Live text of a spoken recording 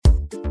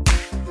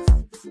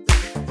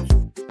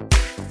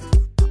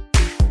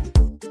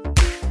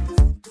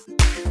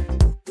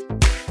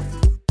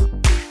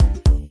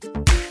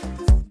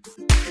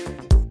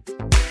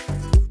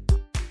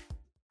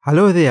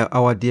Hello there,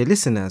 our dear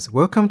listeners.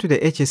 Welcome to the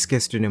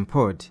HSK Student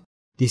Pod.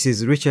 This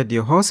is Richard,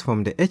 your host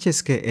from the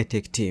HSK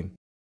EdTech team.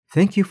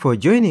 Thank you for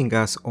joining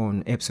us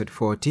on episode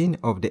 14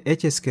 of the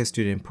HSK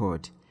Student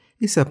Pod.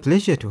 It's a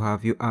pleasure to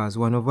have you as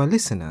one of our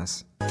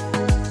listeners.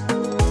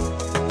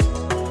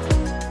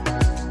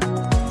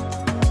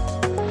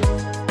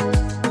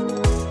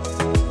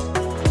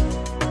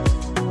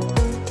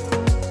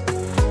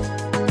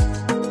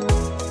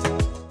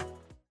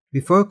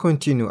 Before I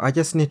continue, I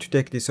just need to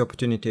take this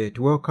opportunity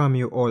to welcome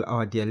you all,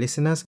 our dear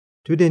listeners,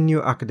 to the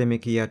new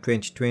academic year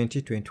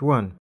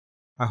 2020-21.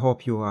 I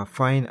hope you are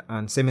fine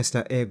and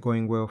semester A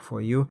going well for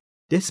you,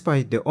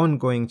 despite the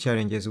ongoing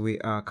challenges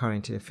we are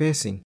currently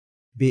facing,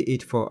 be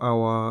it for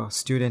our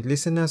student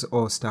listeners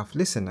or staff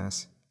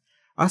listeners.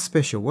 A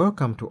special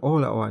welcome to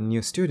all our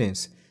new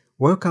students.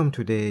 Welcome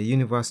to the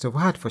University of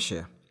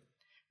Hertfordshire.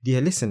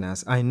 Dear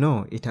listeners, I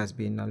know it has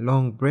been a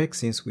long break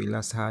since we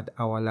last had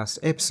our last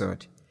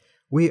episode.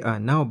 We are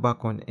now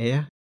back on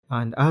air,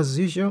 and as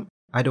usual,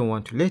 I don't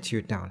want to let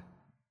you down.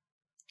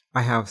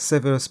 I have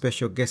several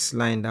special guests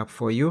lined up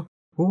for you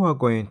who are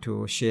going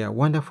to share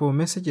wonderful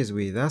messages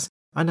with us,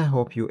 and I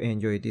hope you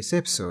enjoy this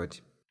episode.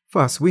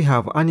 First, we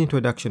have an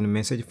introduction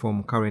message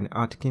from Karen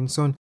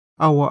Atkinson,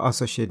 our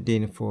Associate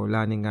Dean for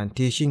Learning and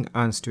Teaching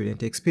and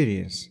Student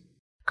Experience.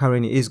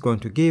 Karen is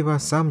going to give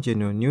us some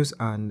general news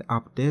and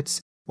updates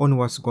on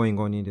what's going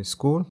on in the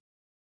school.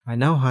 I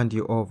now hand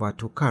you over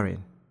to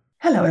Karen.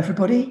 Hello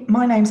everybody,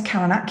 my name's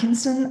Karen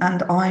Atkinson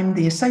and I'm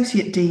the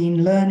Associate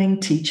Dean Learning,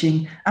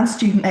 Teaching and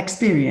Student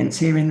Experience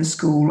here in the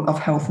School of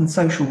Health and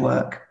Social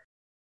Work.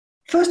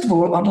 First of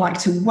all, I'd like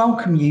to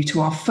welcome you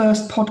to our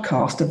first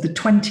podcast of the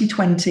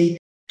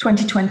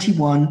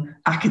 2020-2021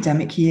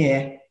 academic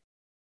year.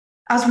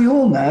 As we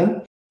all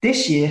know,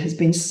 this year has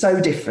been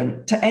so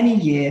different to any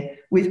year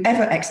we've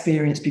ever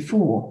experienced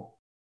before.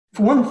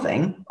 For one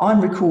thing, I'm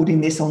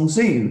recording this on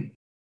Zoom.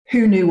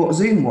 Who knew what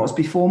Zoom was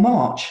before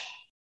March?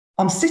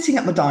 I'm sitting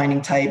at my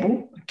dining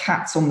table, a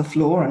cat's on the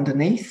floor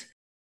underneath,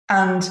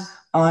 and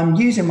I'm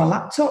using my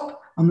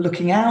laptop. I'm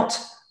looking out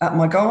at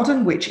my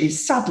garden, which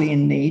is sadly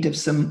in need of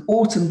some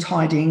autumn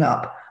tidying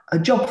up, a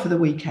job for the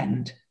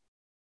weekend.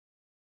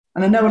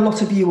 And I know a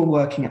lot of you are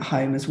working at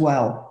home as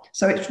well,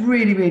 so it's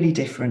really, really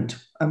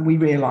different, and we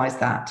realise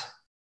that.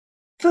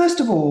 First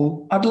of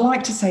all, I'd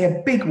like to say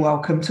a big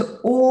welcome to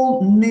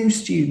all new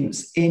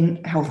students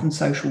in health and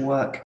social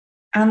work,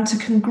 and to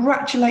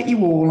congratulate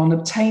you all on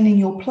obtaining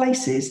your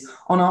places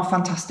on our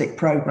fantastic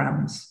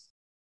programmes.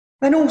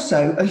 Then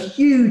also a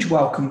huge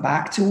welcome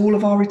back to all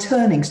of our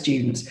returning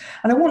students,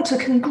 and I want to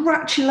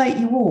congratulate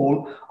you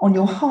all on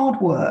your hard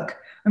work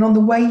and on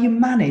the way you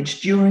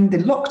managed during the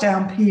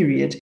lockdown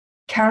period,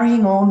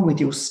 carrying on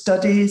with your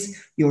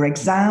studies, your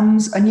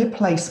exams and your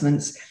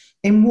placements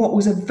in what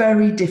was a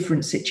very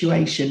different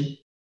situation.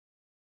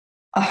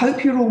 I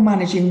hope you're all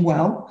managing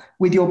well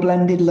with your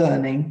blended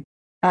learning.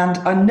 And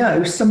I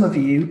know some of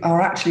you are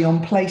actually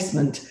on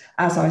placement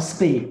as I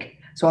speak,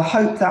 so I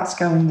hope that's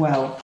going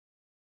well.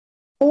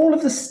 All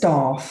of the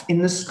staff in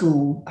the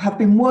school have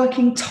been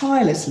working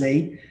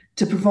tirelessly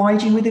to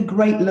provide you with a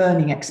great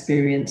learning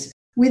experience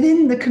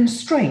within the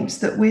constraints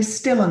that we're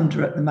still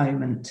under at the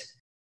moment.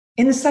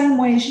 In the same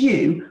way as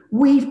you,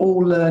 we've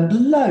all learned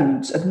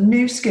loads of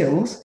new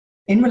skills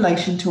in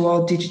relation to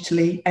our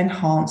digitally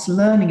enhanced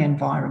learning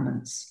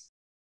environments.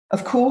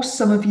 Of course,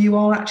 some of you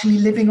are actually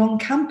living on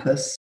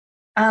campus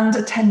and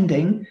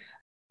attending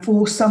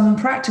for some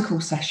practical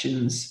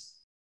sessions.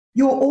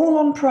 You're all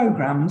on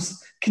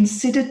programmes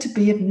considered to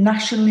be of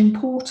national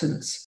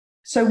importance,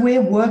 so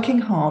we're working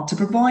hard to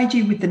provide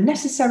you with the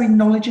necessary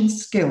knowledge and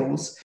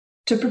skills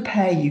to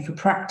prepare you for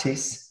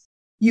practice.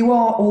 You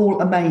are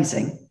all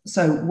amazing,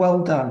 so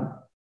well done.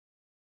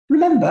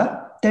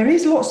 Remember, there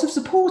is lots of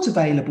support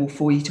available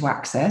for you to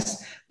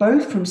access,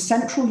 both from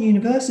Central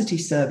University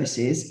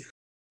Services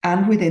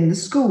and within the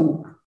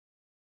school.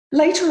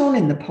 Later on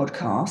in the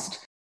podcast,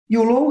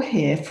 you'll all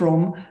hear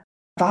from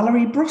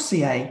Valerie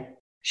Brossier.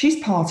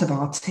 She's part of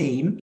our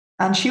team,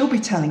 and she'll be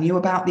telling you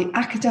about the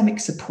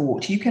academic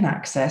support you can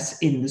access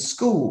in the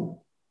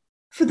school.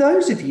 For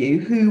those of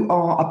you who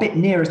are a bit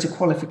nearer to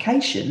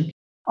qualification,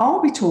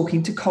 I'll be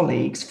talking to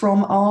colleagues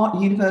from our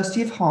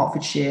University of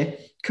Hertfordshire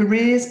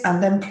Careers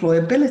and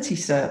Employability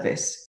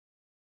Service,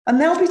 and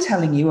they'll be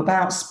telling you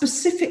about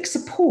specific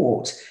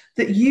support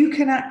that you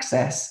can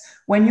access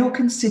when you're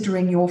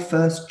considering your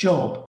first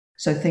job.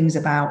 So things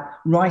about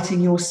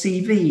writing your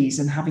CVs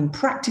and having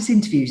practice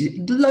interviews,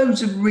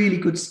 loads of really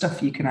good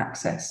stuff you can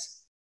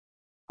access.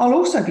 I'll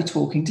also be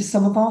talking to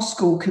some of our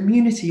school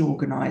community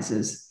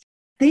organisers.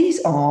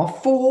 These are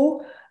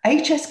 4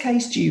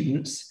 HSK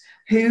students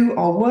who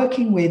are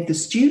working with the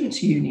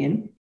Students'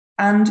 Union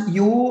and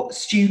your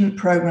student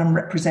programme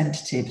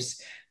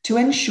representatives to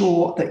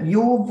ensure that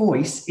your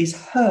voice is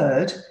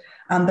heard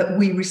and that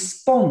we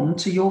respond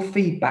to your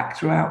feedback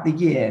throughout the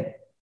year.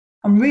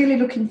 I'm really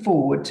looking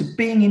forward to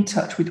being in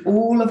touch with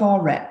all of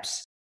our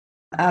reps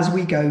as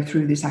we go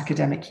through this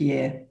academic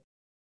year.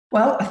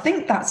 Well, I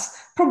think that's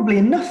probably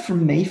enough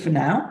from me for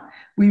now.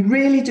 We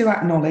really do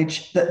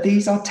acknowledge that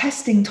these are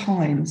testing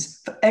times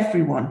for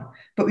everyone,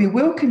 but we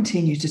will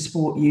continue to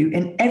support you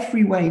in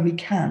every way we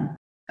can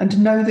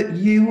and know that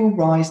you will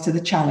rise to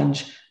the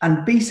challenge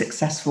and be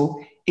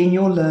successful in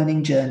your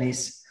learning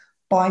journeys.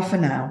 Bye for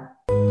now.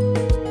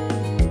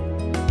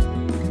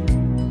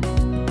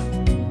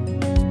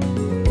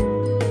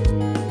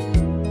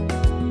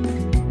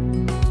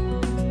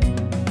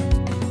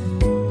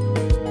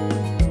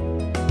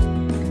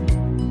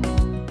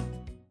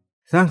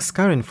 Thanks,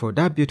 Karen, for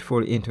that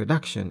beautiful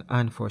introduction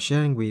and for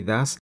sharing with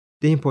us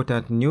the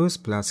important news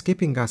plus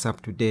keeping us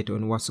up to date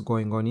on what's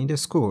going on in the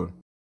school.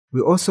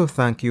 We also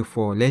thank you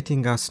for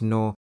letting us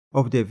know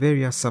of the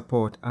various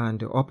support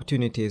and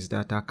opportunities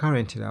that are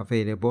currently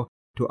available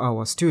to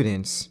our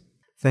students.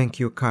 Thank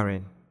you,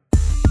 Karen.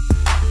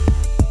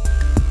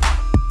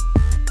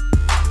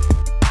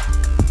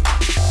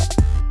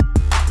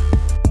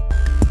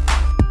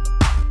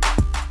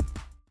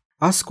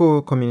 A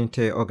school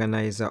community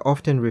organizer,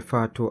 often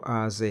referred to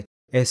as a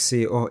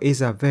SCO, is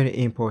a very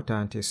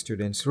important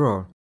student's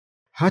role.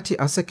 Hattie,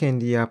 a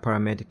second-year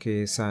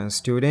paramedical science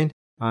student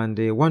and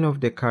one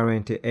of the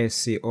current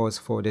SCOs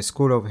for the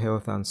School of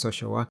Health and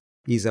Social Work,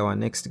 is our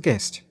next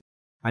guest.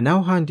 I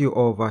now hand you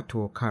over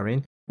to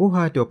Karen, who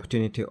had the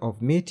opportunity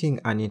of meeting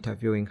and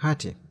interviewing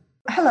Hattie.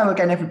 Hello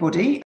again,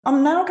 everybody.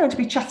 I'm now going to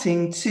be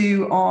chatting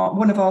to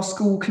one of our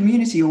school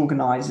community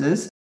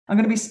organisers. I'm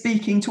going to be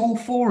speaking to all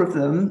four of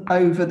them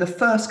over the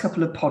first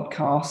couple of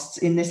podcasts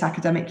in this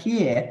academic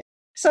year.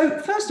 So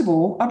first of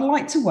all, I'd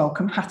like to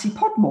welcome Hattie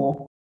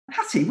Podmore.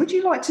 Hattie, would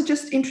you like to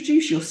just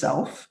introduce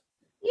yourself?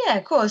 Yeah,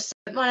 of course.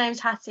 My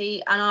name's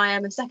Hattie and I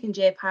am a second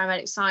year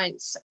paramedic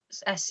science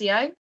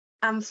SCO.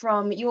 I'm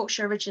from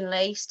Yorkshire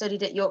originally,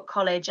 studied at York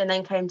College and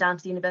then came down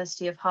to the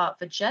University of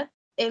Hertfordshire.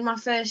 In my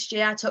first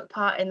year, I took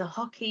part in the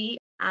hockey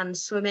and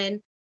swimming,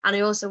 and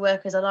I also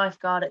work as a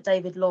lifeguard at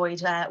David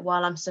Lloyd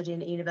while I'm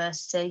studying at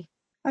university.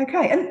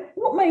 Okay, and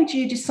what made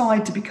you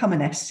decide to become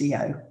an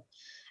SCO?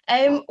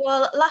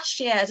 Well, last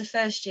year as a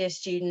first year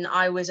student,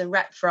 I was a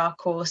rep for our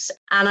course,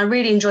 and I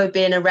really enjoyed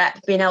being a rep,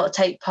 being able to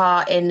take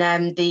part in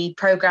the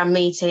programme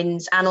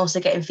meetings and also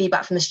getting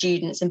feedback from the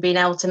students and being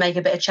able to make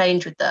a bit of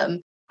change with them.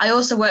 I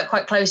also worked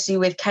quite closely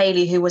with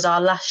Kaylee, who was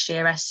our last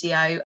year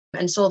SCO,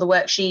 and saw the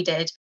work she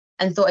did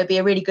and thought it'd be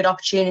a really good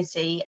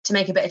opportunity to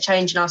make a bit of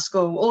change in our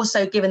school.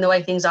 Also, given the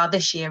way things are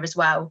this year as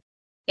well,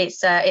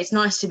 it's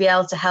nice to be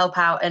able to help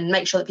out and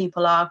make sure that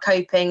people are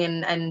coping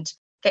and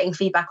getting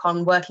feedback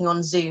on working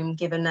on Zoom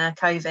given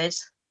COVID.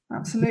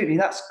 Absolutely,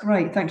 that's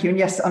great. Thank you. And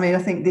yes, I mean, I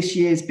think this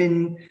year's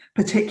been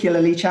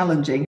particularly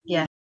challenging.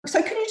 Yeah.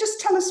 So can you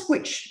just tell us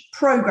which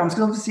programmes,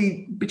 because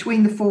obviously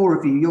between the four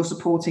of you, you're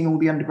supporting all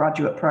the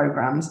undergraduate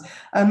programmes.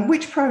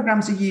 Which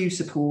programmes are you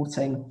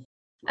supporting?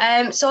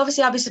 So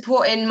obviously I'll be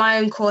supporting my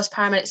own course,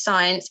 Paramedic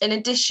Science. In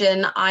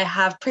addition, I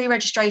have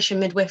pre-registration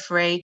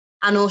midwifery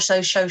and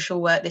also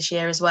social work this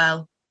year as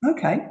well.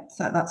 Okay,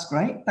 so that's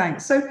great.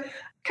 Thanks. So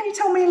can you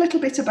tell me a little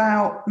bit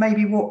about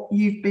maybe what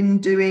you've been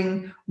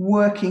doing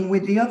working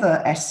with the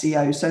other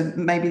SCOs, so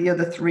maybe the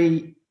other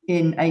three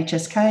in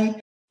HSK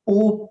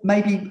or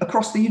maybe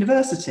across the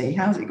university?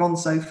 How's it gone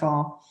so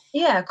far?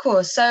 Yeah, of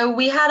course. So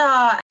we had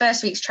our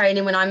first week's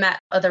training when I met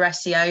other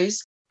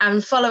SCOs,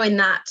 and following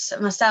that,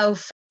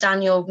 myself,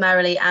 Daniel,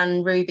 Merrily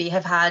and Ruby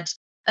have had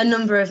a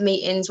number of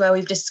meetings where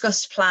we've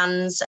discussed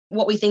plans,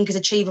 what we think is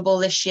achievable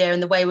this year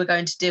and the way we're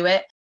going to do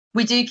it.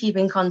 We do keep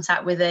in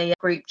contact with a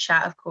group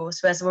chat, of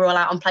course, whereas we're all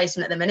out on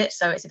placement at the minute,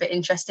 so it's a bit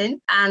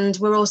interesting. And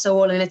we're also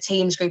all in a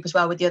Teams group as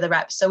well with the other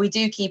reps, so we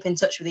do keep in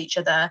touch with each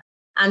other.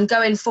 And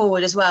going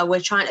forward as well,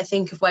 we're trying to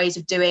think of ways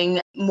of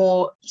doing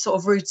more sort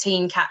of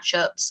routine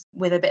catch-ups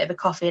with a bit of a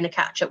coffee and a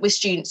catch-up with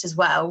students as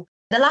well.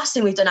 The last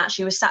thing we've done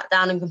actually was sat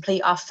down and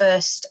complete our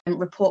first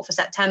report for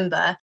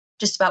September,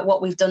 just about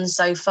what we've done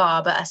so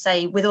far. But I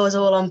say, with us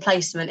all on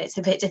placement, it's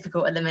a bit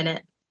difficult at the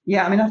minute.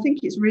 Yeah, I mean, I think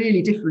it's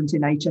really different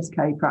in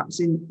HSK,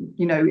 perhaps in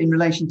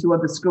relation to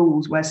other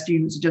schools where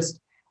students are just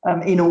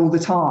in all the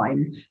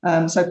time.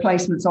 So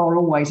placements are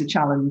always a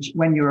challenge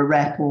when you're a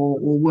rep or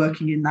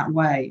working in that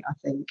way, I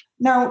think.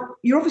 Now,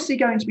 you're obviously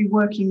going to be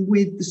working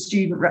with the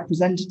student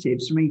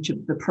representatives from each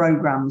of the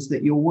programmes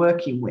that you're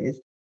working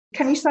with.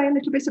 Can you say a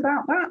little bit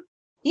about that?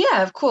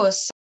 Yeah, of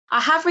course. I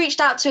have reached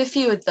out to a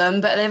few of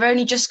them, but they've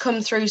only just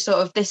come through sort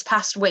of this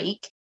past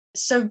week.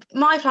 So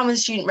my plan with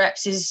the student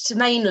reps is to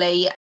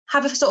mainly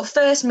have a sort of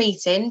first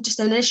meeting, just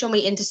an initial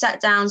meeting to set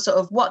down sort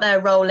of what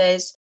their role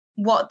is,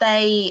 what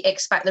they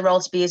expect the role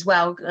to be as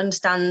well,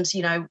 understand,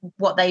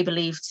 what they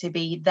believe to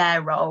be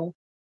their role,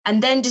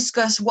 and then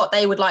discuss what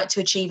they would like to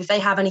achieve. If they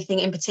have anything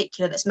in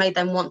particular that's made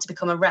them want to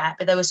become a rep,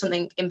 if there was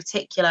something in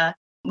particular,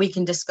 we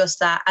can discuss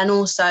that, and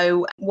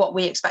also what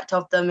we expect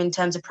of them in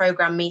terms of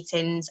programme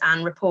meetings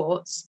and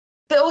reports.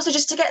 But also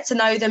just to get to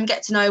know them,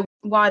 get to know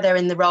why they're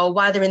in the role,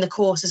 why they're in the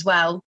course as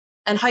well.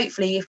 And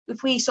hopefully,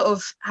 if we sort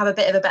of have a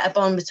bit of a better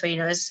bond between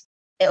us,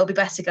 it'll be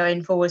better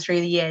going forward through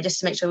the year, just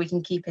to make sure we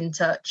can keep in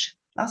touch.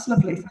 That's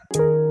lovely.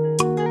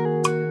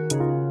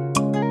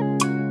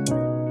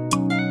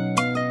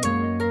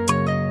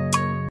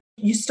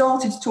 You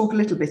started to talk a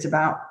little bit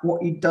about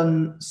what you've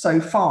done so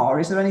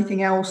far. Is there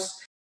anything else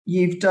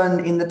you've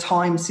done in the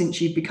time since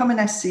you've become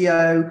an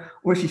SCO,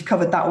 or if you've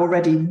covered that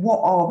already,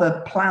 what are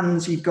the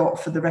plans you've got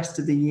for the rest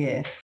of the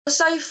year?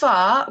 So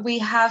far, we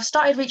have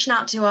started reaching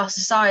out to our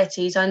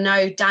societies. I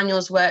know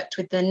Daniel's worked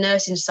with the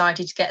Nursing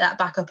Society to get that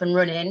back up and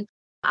running.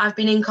 I've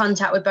been in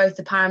contact with both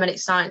the Paramedic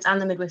Science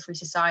and the Midwifery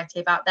Society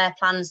about their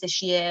plans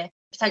this year,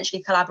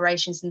 potentially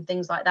collaborations and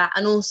things like that,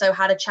 and also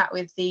had a chat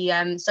with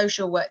the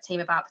social work team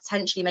about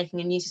potentially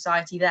making a new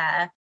society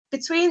there.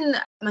 Between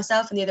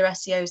myself and the other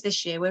SCOs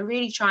this year, we're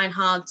really trying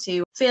hard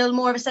to feel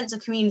more of a sense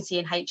of community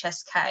in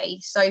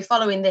HSK. So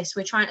following this,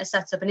 we're trying to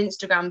set up an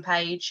Instagram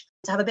page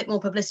to have a bit more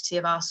publicity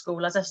of our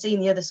school, as I've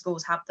seen the other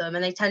schools have them,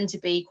 and they tend to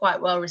be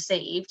quite well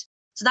received.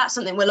 So that's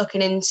something we're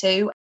looking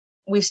into.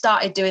 We've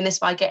started doing this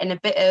by getting a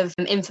bit of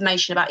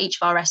information about each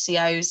of our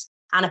SCOs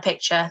and a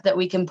picture that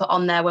we can put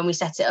on there when we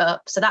set it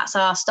up. So that's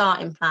our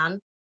starting plan.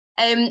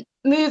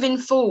 Moving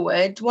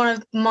forward, one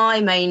of my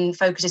main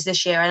focuses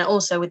this year, and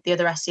also with the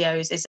other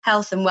SCOs, is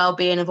health and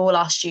wellbeing of all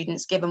our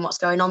students, given what's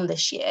going on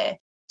this year.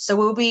 So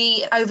we'll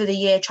be, over the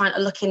year, trying to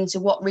look into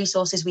what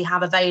resources we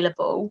have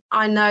available.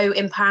 I know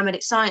in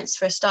Paramedic Science,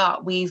 for a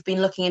start, we've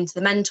been looking into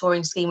the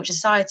mentoring scheme, which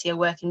Society are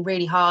working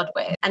really hard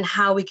with, and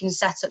how we can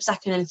set up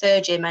second and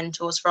third year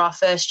mentors for our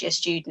first year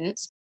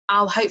students.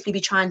 I'll hopefully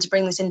be trying to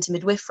bring this into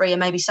midwifery and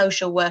maybe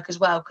social work as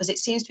well, because it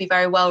seems to be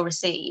very well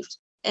received.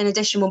 In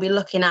addition, we'll be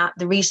looking at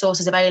the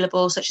resources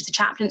available, such as the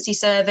chaplaincy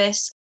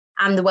service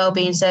and the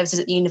wellbeing services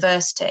at the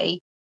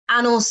university.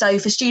 And also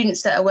for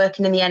students that are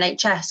working in the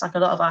NHS, like a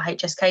lot of our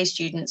HSK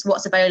students,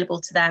 what's available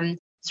to them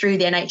through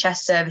the NHS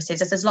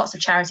services, as there's lots of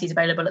charities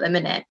available at the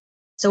minute.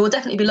 So we'll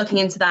definitely be looking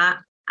into that.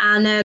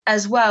 And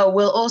as well,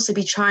 we'll also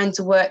be trying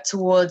to work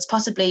towards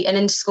possibly an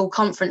inter-school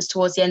conference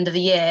towards the end of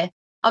the year.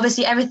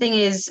 Obviously, everything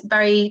is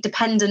very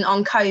dependent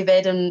on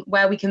COVID and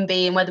where we can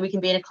be and whether we can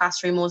be in a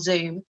classroom or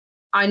Zoom.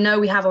 I know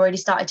we have already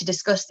started to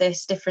discuss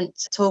this,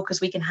 different talkers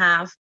we can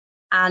have,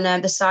 and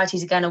the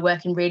societies, again, are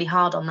working really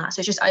hard on that. So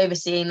it's just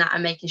overseeing that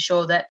and making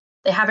sure that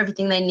they have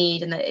everything they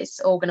need and that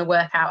it's all going to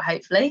work out,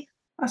 hopefully.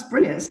 That's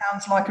brilliant.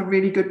 Sounds like a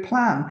really good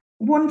plan.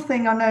 One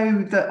thing I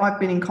know that I've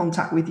been in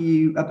contact with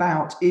you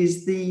about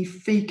is the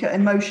FICA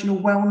Emotional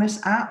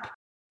Wellness app.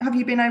 Have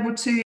you been able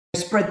to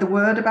spread the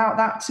word about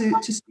that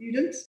to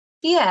students?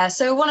 Yeah,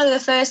 so one of the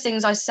first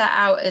things I set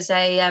out as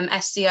a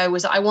SCO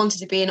was that I wanted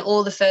to be in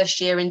all the first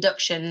year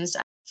inductions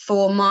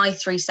for my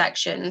 3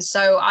 sections.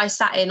 So I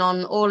sat in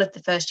on all of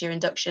the first year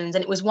inductions,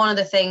 and it was one of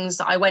the things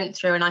that I went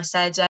through and I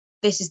said,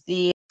 this is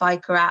the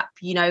FICA app,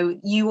 you know,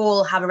 you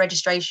all have a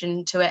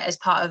registration to it as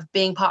part of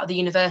being part of the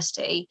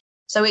university.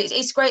 So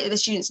it's great that the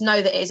students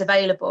know that it is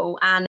available,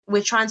 and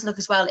we're trying to look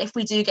as well, if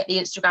we do get the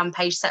Instagram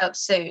page set up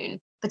soon,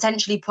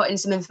 potentially putting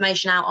some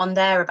information out on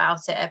there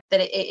about it, that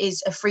it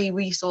is a free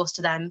resource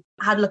to them.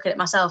 I had a look at it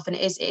myself, and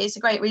it is a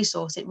great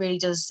resource. It really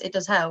does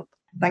help.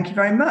 Thank you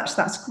very much.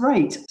 That's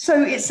great.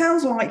 So it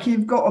sounds like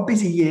you've got a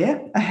busy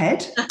year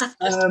ahead.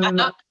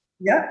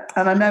 Yeah,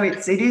 and I know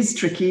it is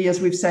tricky,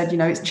 as we've said. You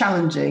know, it's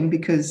challenging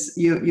because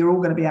you're all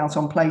going to be out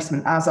on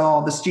placement, as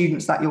are the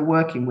students that you're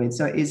working with.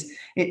 So it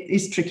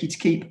is tricky to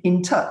keep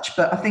in touch.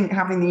 But I think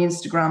having the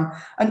Instagram,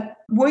 and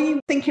were you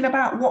thinking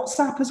about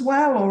WhatsApp as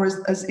well, or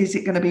is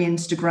it going to be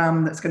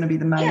Instagram that's going to be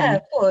the main? Yeah,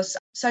 of course.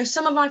 So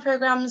some of my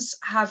programs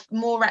have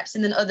more reps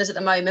in than others at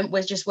the moment.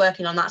 We're just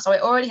working on that. So I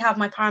already have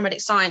my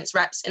Paramedic Science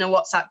reps in a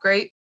WhatsApp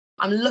group.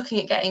 I'm looking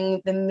at getting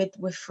the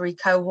midwifery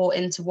cohort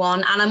into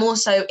one, and I'm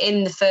also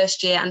in the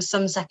first year and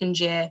some second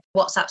year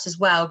WhatsApps as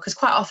well, because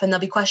quite often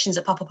there'll be questions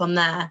that pop up on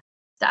there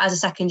that as a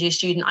second year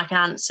student I can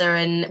answer,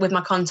 and with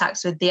my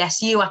contacts with the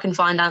SU I can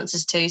find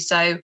answers to.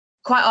 So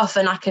quite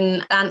often I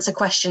can answer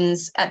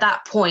questions at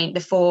that point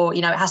before,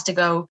 you know, it has to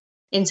go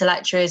into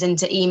lectures,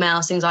 into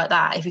emails, things like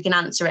that, if we can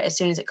answer it as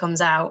soon as it comes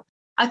out.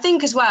 I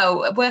think as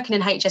well, working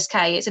in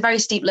HSK, it's a very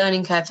steep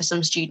learning curve for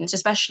some students,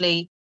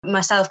 especially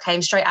myself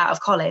came straight out of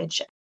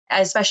college.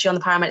 Especially on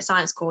the Paramedic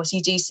Science course,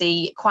 you do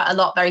see quite a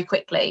lot very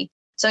quickly.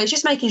 So it's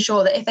just making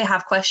sure that if they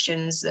have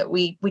questions, that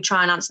we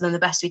try and answer them the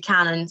best we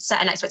can and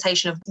set an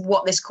expectation of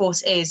what this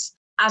course is.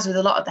 As with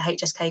a lot of the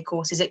HSK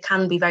courses, it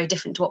can be very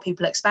different to what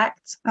people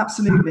expect.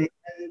 Absolutely.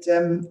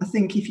 And I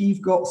think if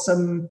you've got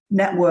some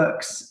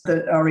networks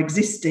that are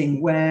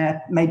existing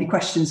where maybe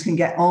questions can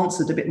get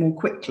answered a bit more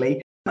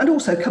quickly, and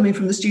also coming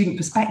from the student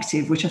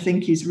perspective, which I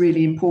think is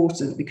really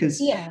important, because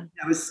you know,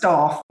 as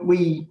staff,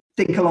 we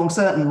think along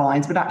certain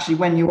lines, but actually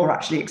when you're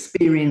actually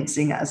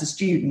experiencing it as a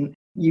student,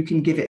 you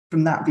can give it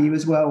from that view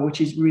as well,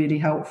 which is really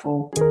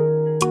helpful.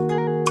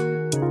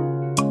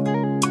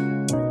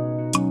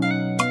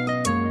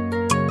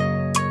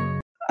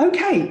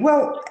 Okay,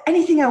 well,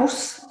 anything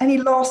else? Any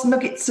last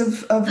nuggets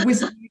of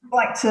wisdom you'd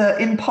like to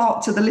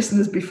impart to the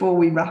listeners before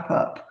we wrap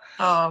up?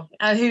 Oh,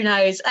 who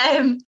knows?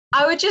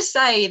 I would just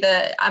say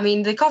that, I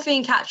mean, the coffee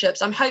and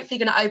catch-ups, I'm hopefully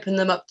going to open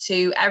them up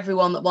to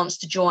everyone that wants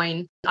to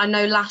join. I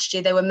know last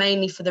year they were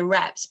mainly for the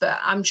reps, but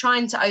I'm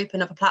trying to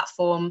open up a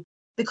platform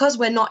because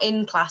we're not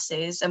in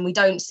classes and we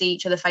don't see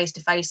each other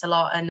face-to-face a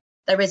lot, and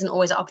there isn't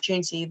always an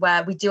opportunity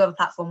where we do have a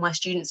platform where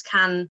students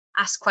can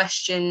ask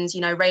questions,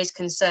 raise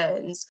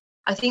concerns.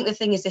 I think the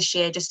thing is this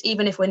year, just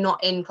even if we're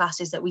not in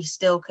classes, that we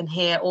still can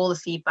hear all the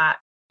feedback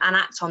and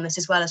act on this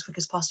as well as quick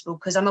as possible,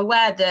 because I'm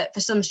aware that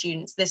for some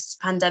students, this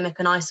pandemic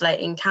and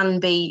isolating can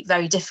be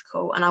very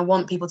difficult. And I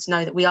want people to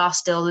know that we are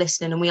still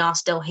listening and we are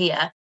still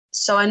here.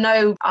 So I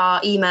know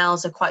our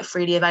emails are quite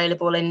freely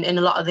available in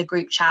a lot of the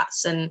group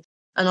chats and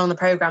on the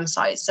programme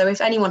site. So if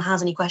anyone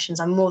has any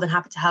questions, I'm more than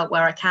happy to help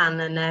where I can.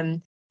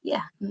 And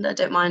I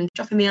don't mind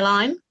dropping me a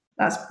line.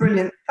 That's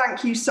brilliant.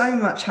 Thank you so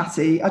much,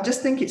 Hattie. I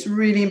just think it's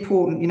really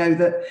important,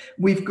 that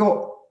we've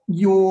got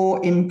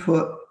your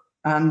input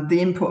and the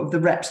input of the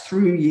reps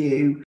through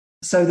you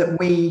so that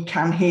we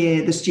can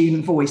hear the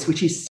student voice,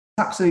 which is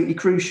absolutely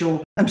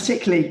crucial, and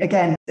particularly,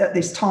 again, at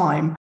this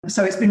time.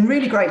 So it's been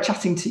really great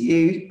chatting to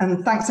you,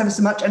 and thanks ever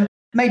so much. And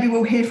maybe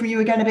we'll hear from you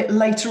again a bit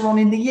later on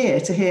in the year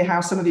to hear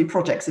how some of your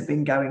projects have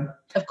been going.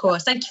 Of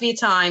course. Thank you for your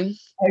time.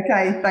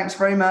 Okay, thanks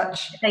very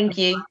much. Thank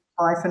you.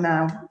 Bye for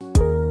now.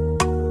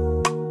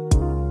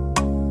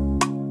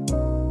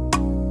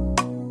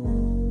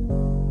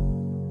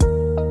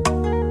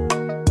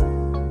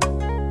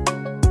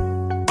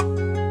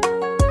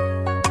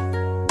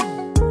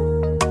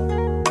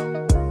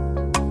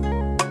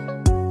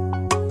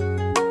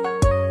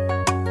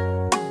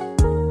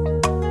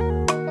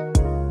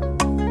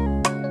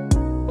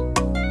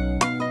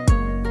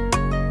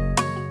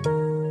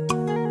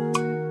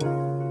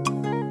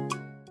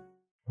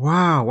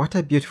 Wow, what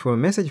a beautiful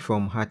message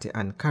from Hattie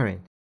and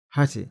Karen.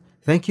 Hattie,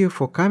 thank you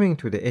for coming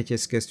to the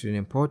HSK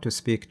Student Pod to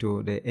speak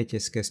to the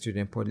HSK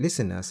Student Pod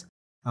listeners.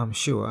 I'm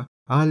sure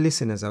our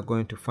listeners are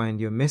going to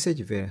find your message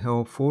very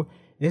helpful,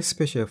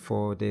 especially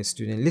for the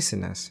student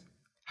listeners.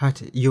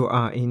 Hattie, you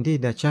are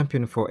indeed a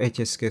champion for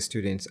HSK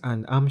students,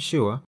 and I'm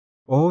sure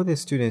all the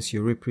students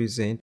you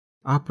represent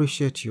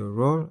appreciate your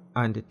role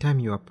and the time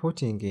you are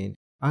putting in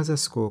as a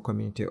school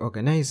community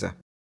organizer.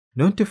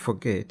 Not to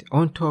forget,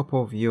 on top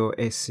of your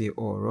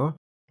SCO role,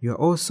 you are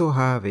also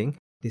having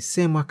the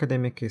same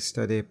academic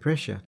study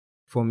pressure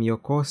from your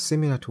course,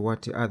 similar to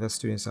what the other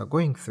students are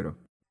going through.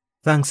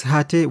 Thanks,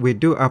 Hattie. We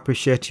do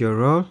appreciate your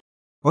role.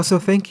 Also,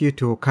 thank you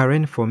to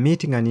Karen for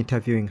meeting and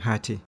interviewing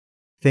Hattie.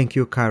 Thank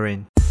you,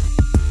 Karen.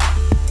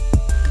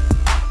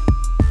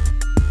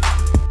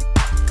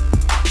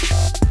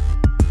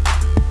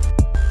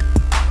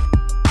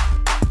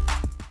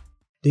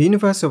 The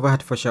University of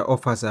Hertfordshire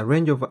offers a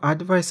range of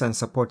advice and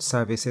support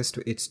services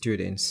to its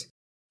students.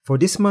 For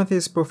this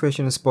month's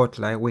Professional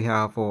Spotlight, we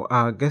have for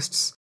our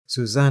guests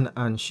Suzanne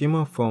and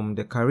Shimo from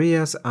the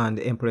Careers and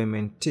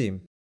Employment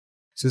team.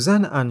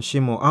 Suzanne and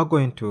Shimo are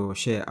going to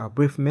share a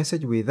brief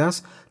message with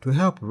us to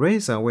help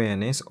raise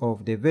awareness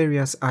of the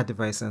various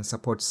advice and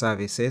support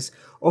services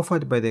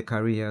offered by the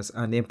Careers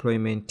and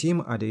Employment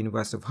team at the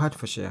University of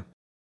Hertfordshire.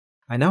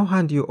 I now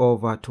hand you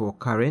over to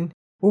Karen,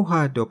 who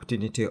had the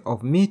opportunity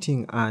of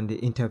meeting and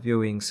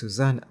interviewing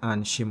Suzanne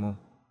and Shimo.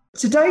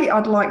 Today,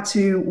 I'd like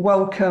to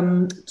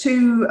welcome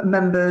two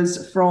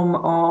members from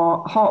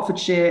our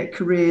Hertfordshire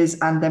Careers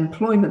and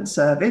Employment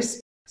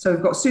Service. So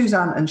we've got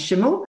Suzanne and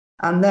Shimo,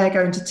 and they're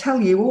going to tell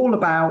you all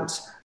about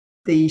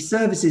the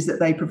services that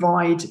they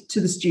provide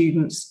to the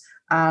students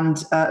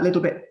and a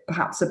little bit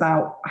perhaps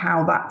about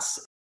how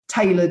that's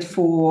tailored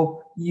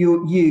for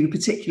you,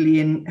 particularly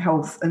in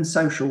health and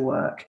social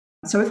work.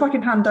 So if I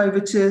can hand over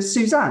to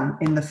Suzanne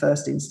in the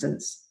first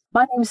instance.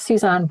 My name is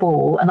Suzanne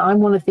Ball, and I'm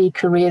one of the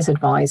careers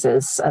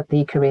advisors at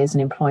the Careers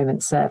and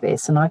Employment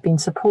Service, and I've been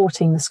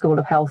supporting the School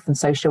of Health and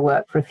Social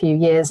Work for a few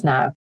years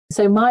now.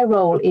 So my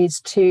role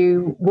is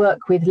to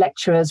work with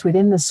lecturers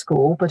within the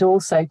school, but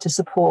also to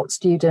support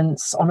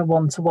students on a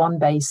one-to-one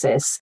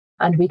basis,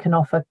 and we can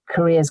offer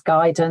careers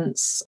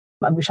guidance,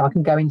 which I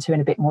can go into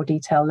in a bit more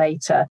detail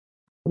later.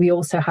 We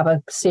also have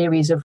a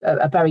series of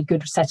a very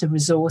good set of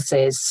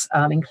resources,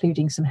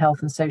 including some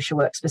health and social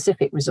work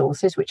specific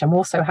resources, which I'm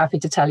also happy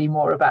to tell you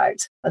more about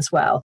as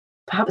well.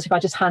 Perhaps if I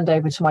just hand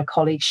over to my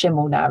colleague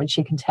Shimel now, and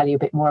she can tell you a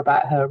bit more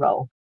about her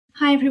role.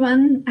 Hi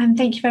everyone,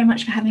 thank you very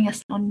much for having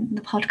us on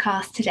the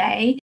podcast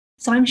today.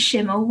 So I'm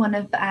Shimel, one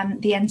of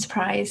the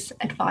enterprise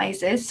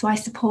advisors. So I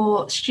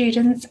support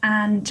students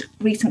and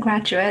recent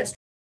graduates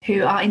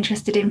who are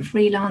interested in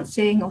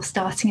freelancing or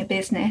starting a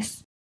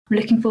business. I'm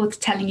looking forward to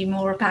telling you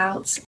more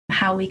about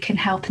how we can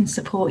help and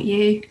support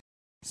you.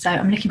 So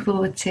I'm looking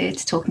forward to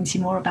talking to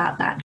you more about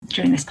that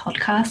during this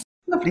podcast.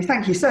 Lovely,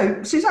 thank you.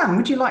 So Suzanne,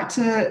 would you like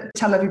to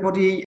tell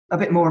everybody a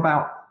bit more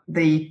about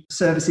the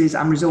services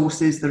and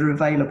resources that are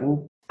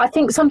available? I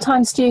think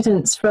sometimes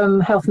students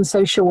from health and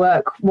social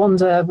work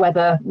wonder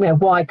whether,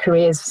 why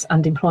careers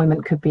and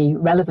employment could be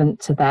relevant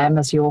to them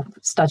as you're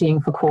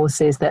studying for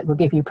courses that will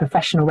give you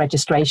professional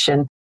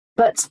registration.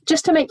 But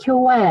just to make you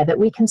aware that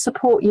we can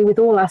support you with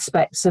all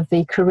aspects of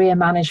the career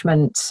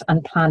management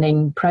and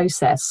planning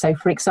process. So,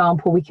 for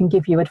example, we can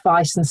give you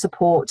advice and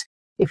support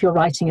if you're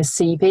writing a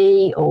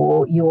CV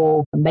or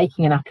you're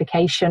making an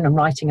application and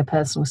writing a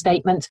personal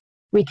statement.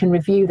 We can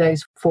review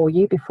those for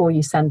you before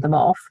you send them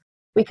off.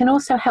 We can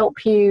also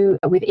help you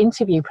with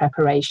interview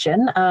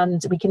preparation, and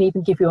we can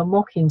even give you a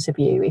mock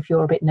interview if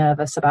you're a bit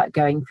nervous about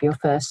going for your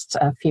first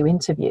few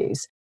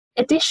interviews.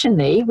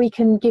 Additionally, we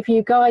can give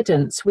you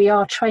guidance. We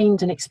are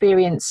trained and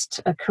experienced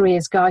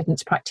careers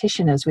guidance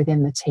practitioners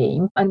within the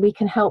team, and we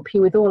can help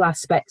you with all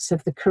aspects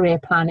of the career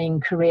planning,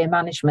 career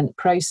management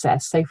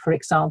process. So, for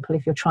example,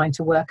 if you're trying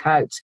to work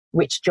out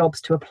which jobs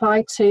to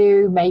apply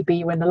to, maybe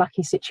you're in the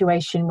lucky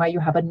situation where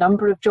you have a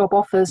number of job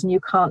offers and you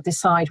can't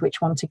decide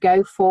which one to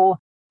go for.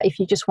 If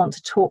you just want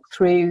to talk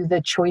through the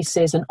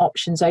choices and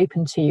options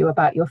open to you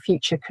about your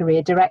future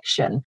career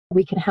direction,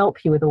 we can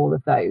help you with all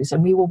of those.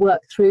 And we will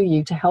work through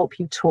you to help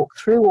you talk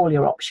through all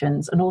your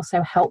options and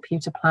also help you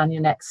to plan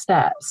your next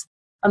steps.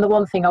 And the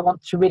one thing I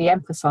want to really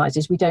emphasize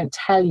is we don't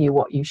tell you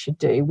what you should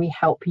do. We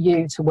help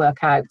you to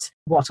work out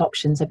what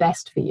options are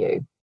best for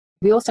you.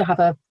 We also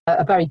have a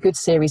very good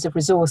series of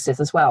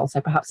resources as well.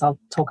 So perhaps I'll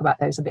talk about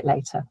those a bit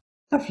later.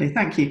 Lovely,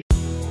 thank you.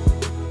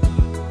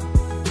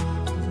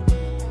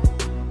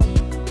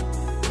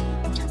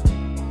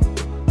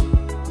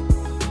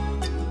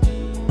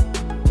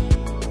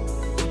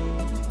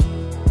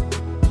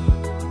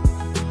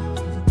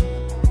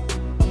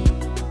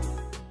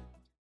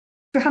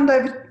 I'll hand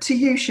over to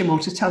you, Shimul,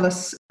 to tell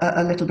us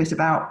a little bit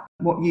about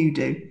what you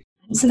do.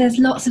 So there's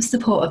lots of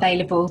support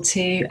available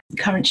to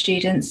current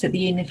students at the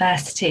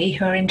university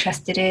who are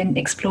interested in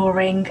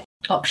exploring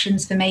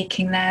options for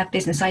making their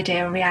business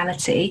idea a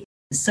reality.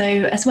 So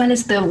as well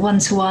as the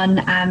one-to-one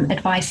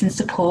advice and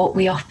support,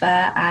 we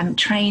offer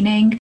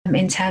training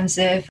in terms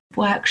of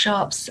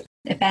workshops,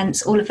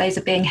 events. All of those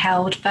are being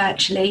held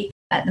virtually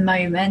at the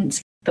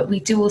moment, but we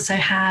do also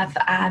have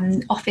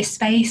office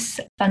space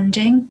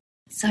funding.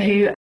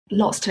 So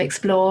lots to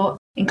explore,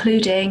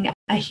 including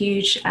a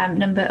huge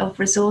number of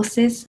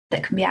resources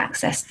that can be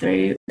accessed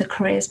through the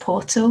careers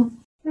portal.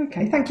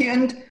 Okay, thank you.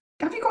 And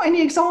have you got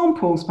any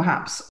examples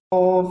perhaps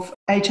of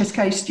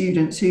HSK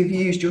students who've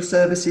used your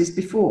services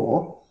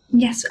before?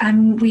 Yes,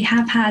 we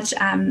have had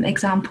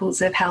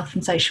examples of health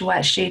and social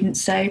work students.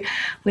 So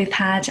we've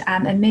had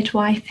a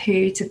midwife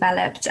who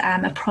developed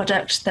a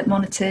product that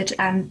monitored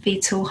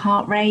fetal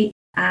heart rate,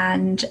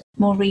 and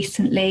more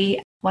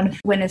recently, one of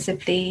the winners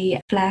of the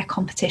FLAIR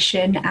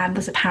competition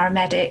was a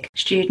paramedic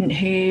student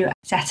who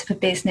set up a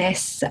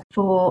business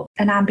for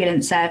an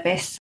ambulance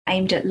service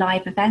aimed at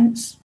live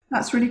events.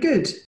 That's really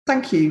good.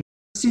 Thank you.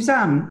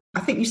 Suzanne,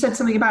 I think you said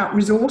something about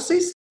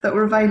resources that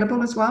were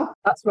available as well.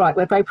 That's right.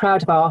 We're very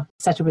proud of our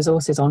set of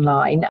resources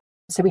online.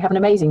 So we have an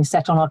amazing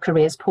set on our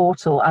careers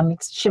portal, and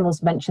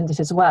Shimul's mentioned it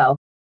as well.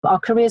 Our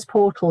careers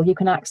portal you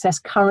can access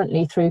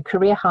currently through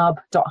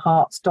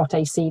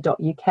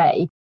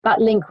careerhub.hearts.ac.uk. That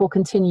link will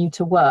continue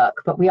to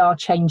work, but we are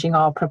changing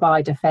our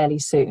provider fairly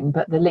soon,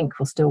 but the link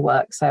will still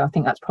work. So I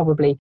think that's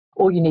probably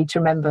all you need to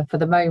remember for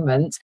the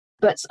moment.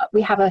 But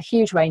we have a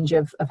huge range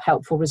of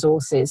helpful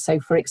resources. So,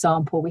 for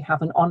example, we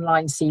have an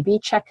online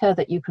CV checker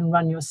that you can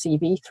run your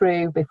CV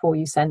through before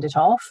you send it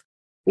off.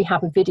 We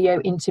have a video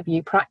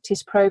interview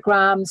practice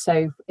program.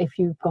 So if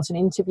you've got an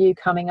interview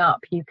coming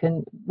up, you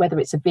can, whether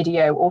it's a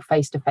video or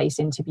face-to-face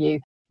interview,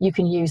 you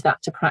can use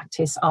that to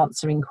practice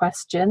answering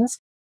questions.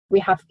 We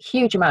have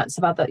huge amounts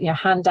of other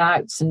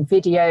handouts and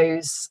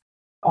videos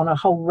on a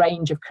whole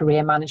range of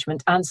career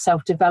management and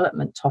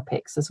self-development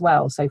topics as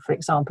well. So, for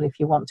example, if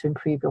you want to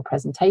improve your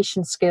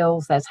presentation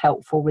skills, there's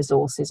helpful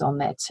resources on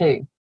there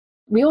too.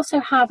 We also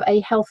have a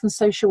health and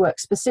social work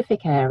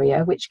specific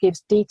area which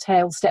gives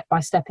detailed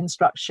step-by-step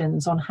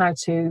instructions on how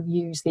to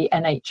use the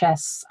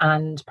NHS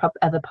and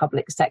other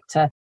public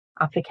sector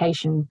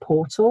application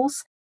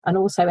portals. And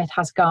also it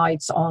has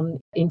guides on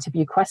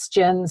interview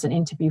questions and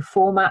interview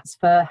formats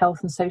for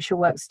health and social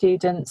work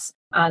students,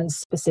 and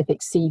specific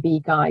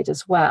CV guide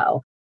as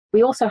well.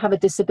 We also have a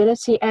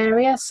disability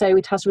area, so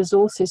it has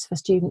resources for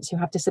students who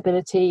have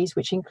disabilities,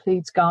 which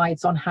includes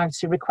guides on how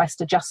to request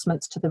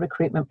adjustments to the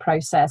recruitment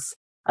process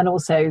and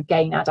also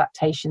gain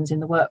adaptations in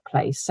the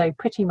workplace. So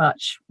pretty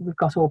much we've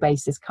got all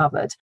bases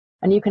covered.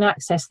 And you can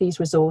access these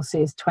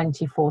resources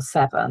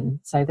 24/7.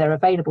 So they're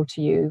available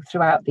to you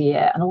throughout the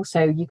year. And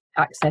also you can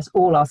access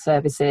all our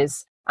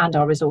services and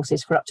our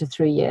resources for up to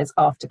 3 years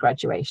after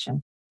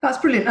graduation. That's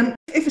brilliant. And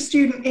if a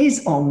student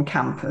is on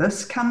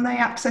campus, can they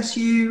access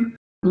you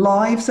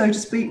live, so to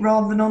speak,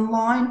 rather than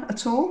online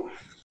at all?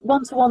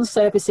 One-to-one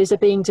services are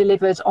being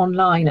delivered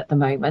online at the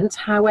moment.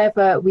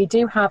 However, we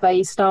do have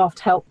a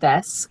staffed help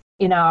desk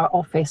in our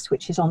office,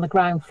 which is on the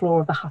ground floor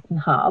of the Hutton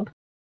Hub.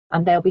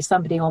 And there'll be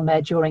somebody on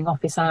there during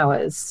office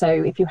hours. So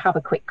if you have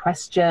a quick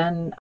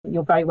question,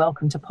 you're very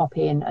welcome to pop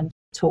in and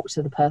talk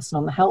to the person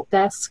on the help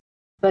desk.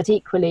 But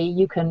equally,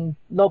 you can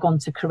log on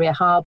to Career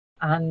Hub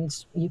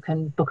and you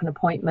can book an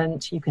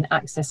appointment, you can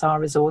access our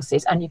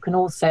resources, and you can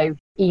also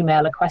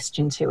email a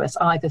question to us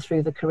either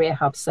through the Career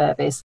Hub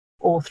service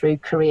or through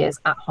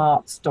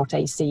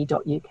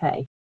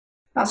careers@hearts.ac.uk.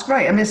 That's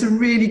great. And there's a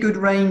really good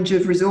range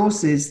of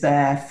resources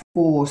there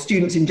for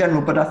students in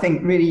general, but I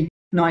think really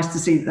nice to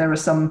see that there are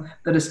some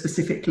that are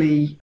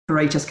specifically for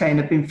HSK and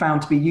have been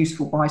found to be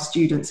useful by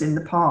students in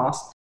the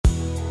past.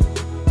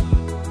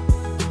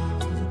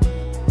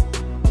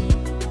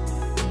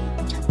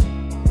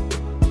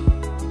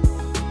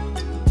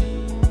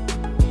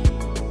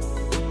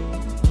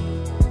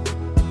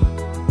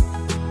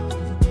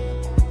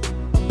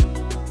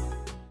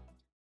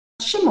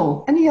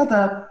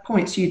 other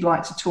points you'd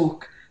like to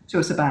talk to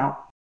us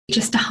about?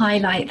 Just to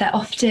highlight that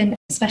often,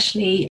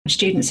 especially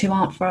students who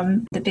aren't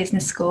from the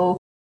business school,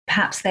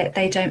 perhaps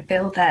they don't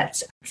feel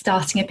that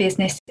starting a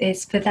business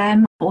is for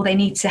them, or they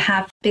need to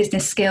have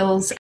business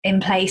skills in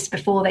place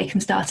before they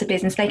can start a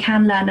business. They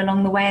can learn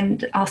along the way,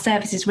 and our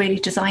service is really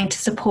designed to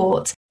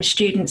support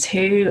students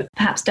who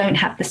perhaps don't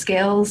have the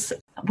skills.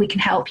 We can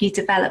help you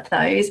develop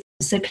those.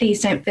 So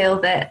please don't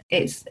feel that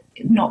it's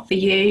not for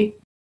you.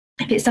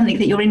 If it's something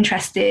that you're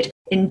interested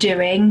in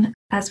doing,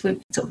 as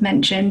we've sort of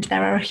mentioned,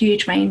 there are a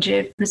huge range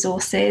of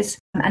resources,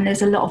 and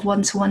there's a lot of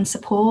one-to-one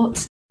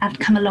support. And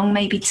come along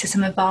maybe to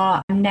some of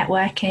our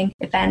networking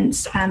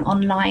events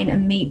online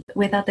and meet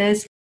with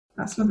others.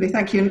 That's lovely,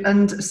 thank you.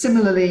 And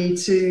similarly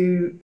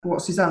to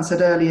what Suzanne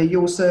said earlier,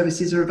 your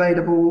services are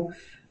available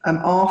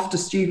after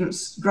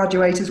students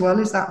graduate as well,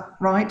 is that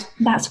right?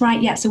 That's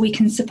right, yeah. So we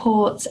can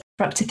support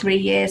for up to 3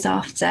 years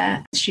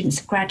after students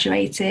have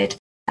graduated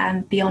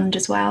and beyond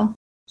as well.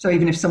 So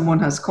even if someone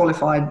has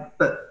qualified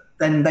but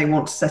then they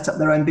want to set up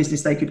their own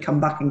business, they could come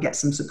back and get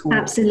some support.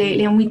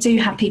 Absolutely. And we do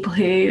have people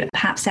who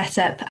perhaps set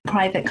up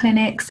private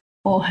clinics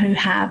or who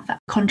have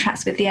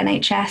contracts with the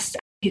NHS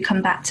who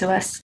come back to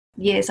us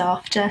years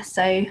after.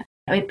 So it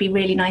would be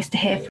really nice to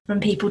hear from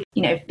people,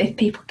 if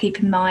people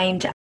keep in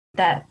mind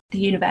that the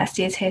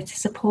university is here to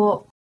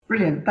support.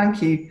 Brilliant.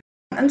 Thank you.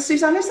 And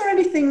Suzanne, is there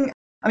anything,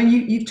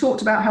 you've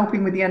talked about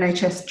helping with the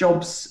NHS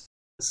jobs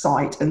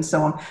site and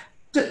so on.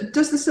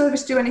 Does the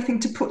service do anything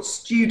to put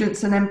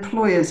students and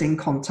employers in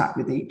contact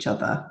with each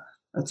other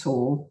at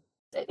all?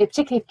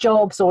 Particularly if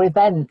jobs or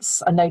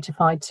events are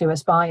notified to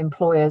us by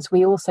employers,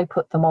 we also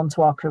put them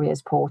onto our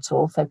careers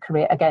portal. So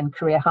Career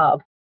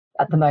Hub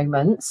at the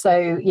moment.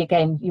 So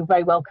again, you're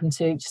very welcome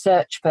to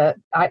search for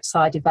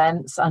outside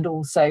events and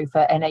also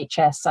for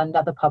NHS and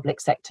other public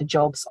sector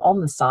jobs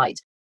on the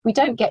site. We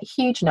don't get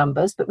huge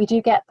numbers, but we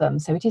do get them.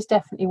 So it is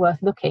definitely worth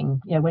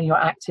looking, when you're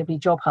actively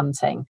job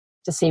hunting,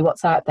 to see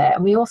what's out there.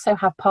 And we also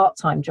have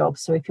part-time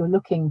jobs. So if you're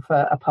looking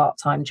for a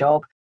part-time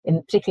job,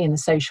 particularly in the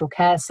social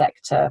care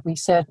sector, we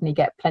certainly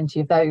get plenty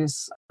of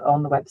those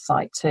on the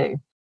website too.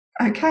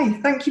 Okay,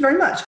 thank you very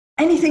much.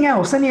 Anything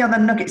else? Any other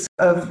nuggets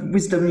of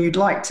wisdom you'd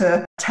like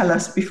to tell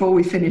us before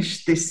we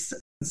finish this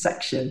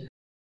section?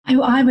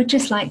 I would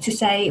just like to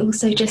say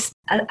also, just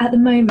at the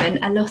moment,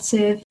 a lot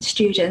of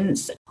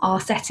students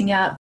are setting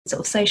up sort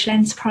of social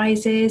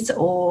enterprises,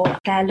 or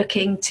they're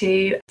looking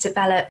to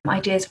develop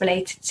ideas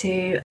related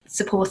to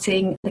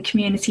supporting the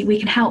community. We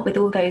can help with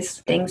all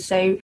those things.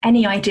 So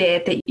any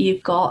idea that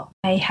you've got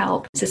may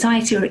help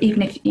society, or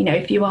even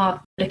if you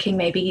are looking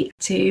maybe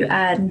to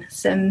earn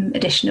some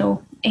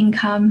additional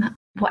income,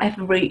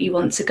 whatever route you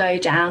want to go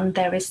down,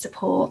 there is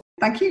support.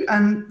 Thank you.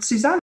 And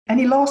Suzanne,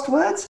 any last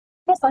words?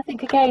 Yes, I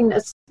think again,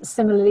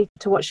 similarly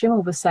to what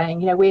Shimel was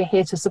saying, we're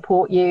here to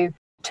support you.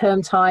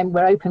 Term time,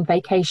 we're open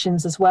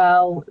vacations as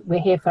well.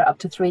 We're here for up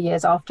to 3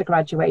 years after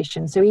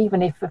graduation. So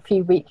even if a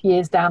few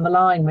years down the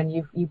line, when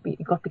you've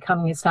got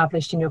becoming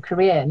established in your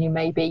career and you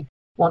maybe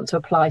want to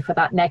apply for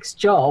that next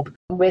job,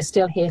 we're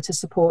still here to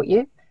support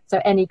you. So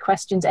any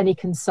questions, any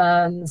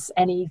concerns,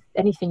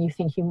 anything you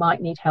think you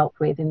might need help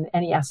with in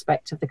any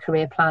aspect of the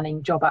career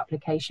planning, job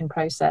application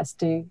process,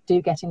 do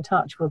get in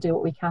touch. We'll do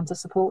what we can to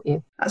support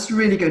you. That's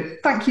really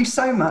good. Thank you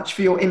so much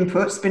for your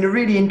input. It's been a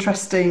really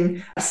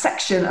interesting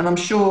section, and I'm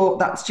sure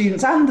that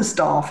students and the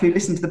staff who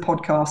listen to the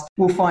podcast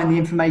will find the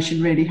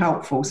information really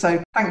helpful.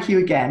 So thank you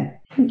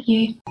again. Thank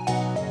you.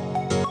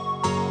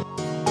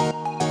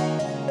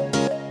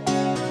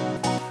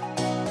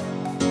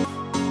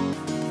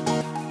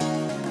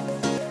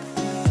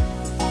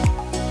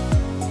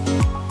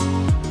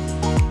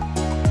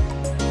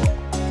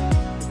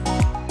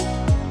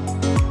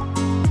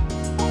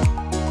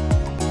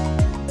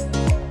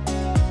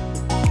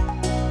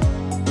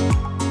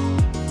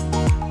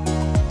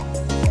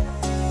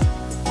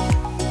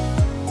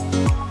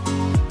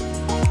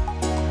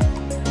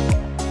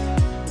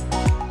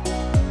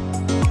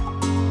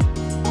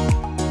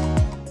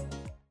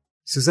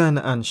 Suzanne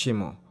and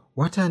Shimel,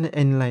 what an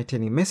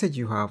enlightening message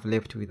you have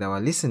left with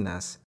our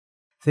listeners.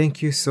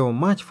 Thank you so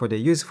much for the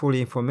useful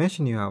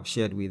information you have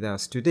shared with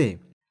us today.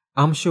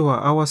 I'm sure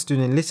our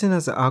student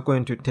listeners are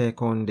going to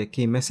take on the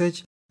key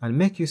message and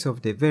make use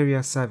of the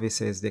various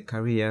services the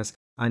careers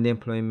and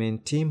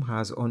employment team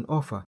has on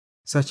offer,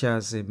 such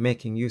as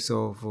making use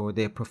of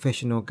their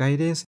professional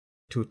guidance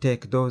to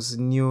take those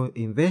new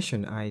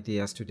invention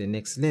ideas to the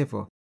next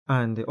level,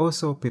 and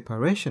also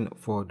preparation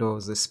for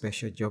those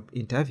special job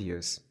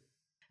interviews.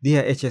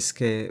 Dear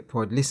HSK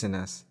Pod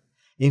listeners,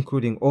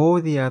 including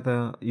all the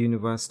other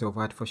University of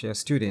Hertfordshire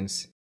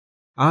students,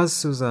 as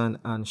Suzanne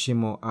and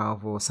Shimel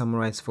have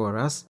summarized for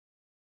us,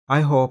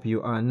 I hope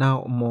you are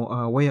now more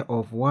aware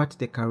of what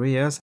the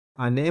careers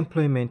and the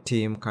employment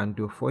team can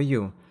do for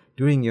you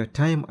during your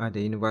time at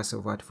the University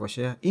of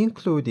Hertfordshire,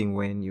 including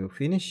when you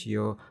finish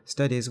your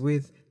studies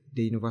with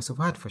the University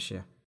of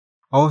Hertfordshire.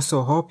 I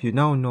also hope you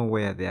now know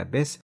where they are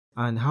based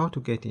and how to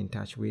get in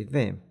touch with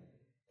them.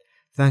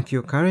 Thank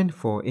you, Karen,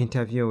 for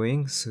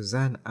interviewing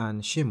Suzanne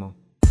and Shimel.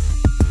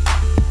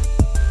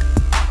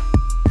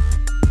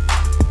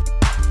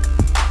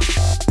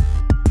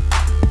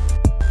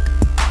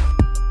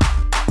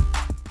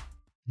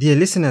 Dear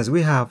listeners,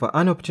 we have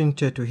an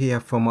opportunity to hear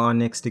from our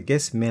next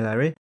guest,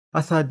 Mallory,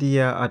 a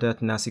third-year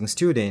adult nursing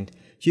student.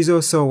 She's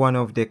also one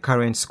of the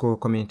current school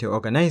community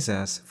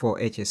organizers for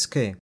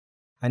HSK.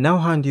 I now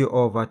hand you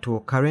over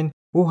to Karen,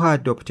 who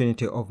had the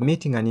opportunity of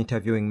meeting and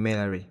interviewing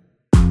Mallory.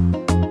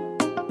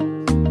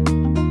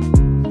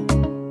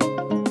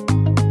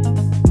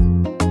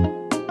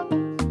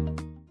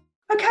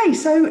 Okay,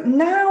 so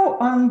now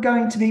I'm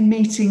going to be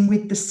meeting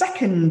with the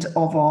second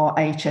of our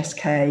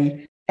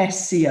HSK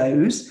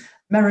SCOs,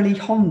 Merrilee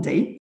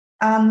Hondy.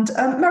 And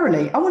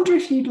Merrilee, I wonder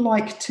if you'd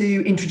like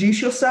to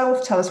introduce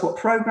yourself, tell us what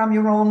programme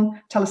you're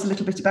on, tell us a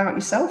little bit about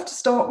yourself to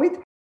start with.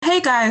 Hey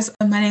guys,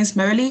 my name is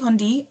Merrilee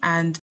Hondy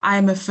and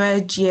I'm a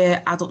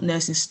third-year adult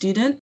nursing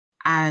student,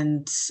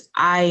 and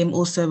I am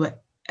also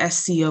an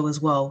SCO as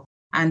well.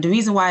 And the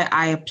reason why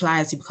I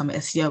applied to become an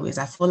SCO is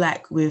I feel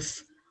like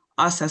with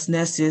us as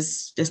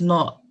nurses, there's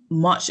not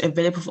much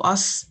available for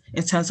us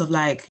in terms of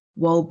like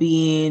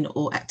well-being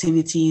or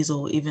activities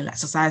or even like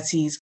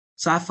societies.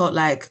 So I felt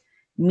like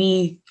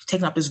me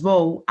taking up this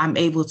role, I'm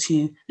able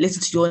to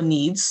listen to your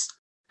needs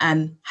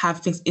and have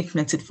things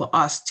implemented for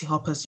us to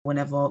help us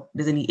whenever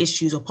there's any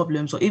issues or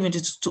problems, or even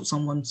just to talk to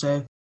someone.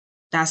 So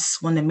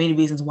that's one of the main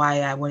reasons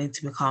why I wanted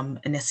to become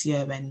an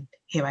SCO, and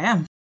here I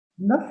am.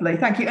 Lovely,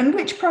 thank you. And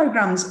which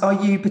programmes are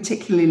you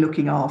particularly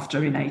looking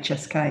after in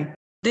HSK?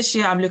 This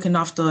year I'm looking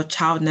after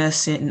child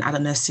nursing and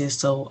adult nurses,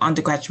 so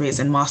undergraduates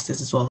and masters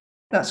as well.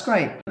 That's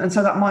great. And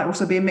so that might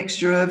also be a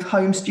mixture of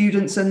home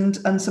students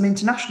and some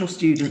international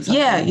students.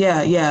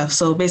 Yeah.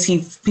 So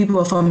basically people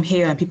are from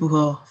here and people who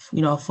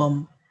are,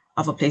 from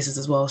other places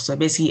as well. So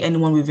basically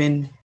anyone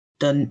within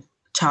the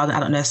child and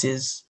adult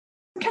nurses.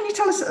 Can you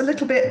tell us a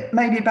little bit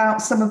maybe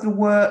about some of the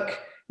work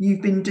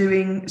you've been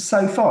doing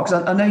so far?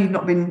 Because I know you've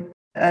not been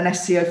an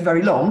SCO for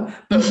very long,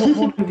 but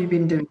what have you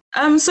been doing?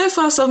 So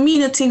far, so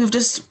me and the team have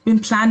just been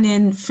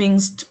planning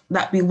things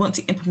that we want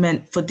to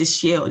implement for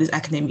this year or this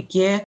academic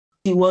year.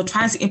 We were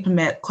trying to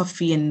implement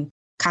coffee and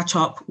catch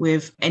up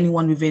with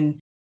anyone within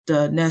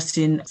the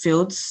nursing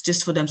fields,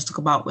 just for them to talk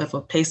about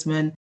whether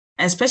placement.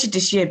 And especially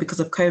this year because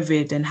of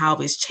COVID and how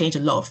it's changed a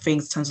lot of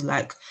things in terms of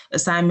like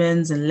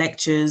assignments and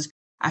lectures.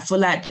 I feel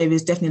like there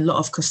is definitely a lot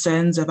of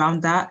concerns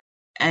around that.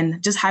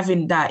 And just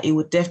having that, it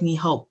would definitely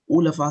help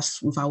all of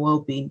us with our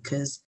well-being,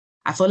 because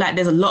I feel like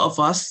there's a lot of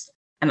us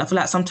and I feel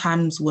like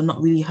sometimes we're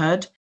not really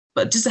heard.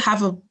 But just to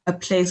have a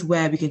place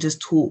where we can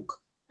just talk,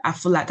 I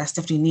feel like that's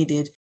definitely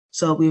needed.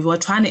 So we were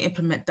trying to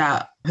implement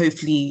that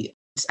hopefully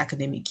this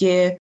academic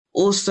year.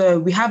 Also,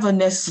 we have a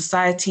nurse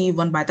society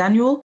run by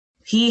Daniel.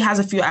 He has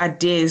a few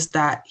ideas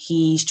that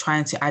he's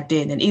trying to add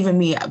in. And even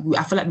me, I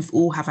feel like we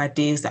all have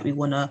ideas that we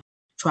want to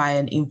try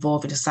and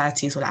involve in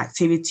societies or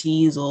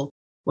activities, or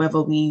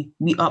whether we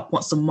meet up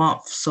once a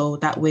month. So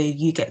that way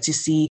you get to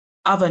see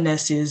other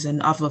nurses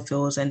and other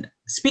fields and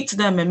speak to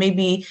them, and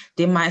maybe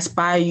they might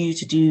inspire you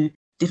to do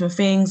different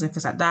things and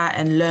things like that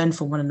and learn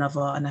from one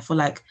another. And I feel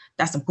like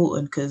that's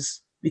important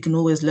because we can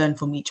always learn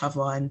from each other,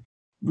 and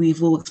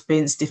we've all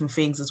experienced different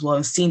things as well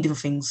and seen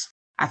different things.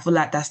 I feel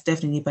like that's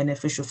definitely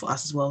beneficial for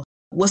us as well.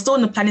 We're still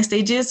in the planning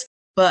stages,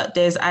 but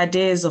there's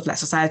ideas of like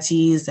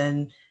societies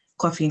and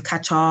coffee and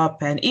catch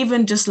up, and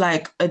even just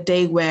like a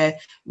day where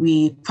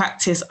we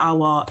practice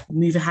our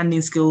moving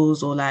handling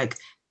skills or like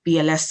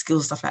BLS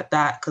skills, stuff like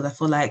that. Because I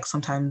feel like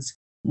sometimes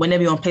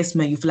whenever you're on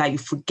placement, you feel like you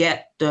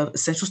forget the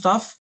essential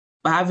stuff,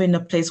 but having a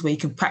place where you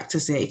can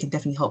practice it can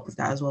definitely help with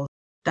that as well.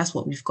 That's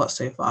what we've got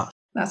so far.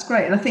 That's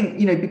great. And I think,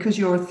 because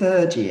you're a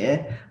third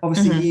year,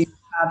 obviously you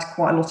had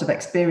quite a lot of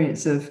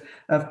experience of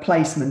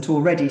placement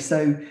already.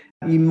 So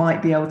you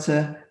might be able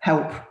to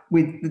help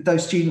with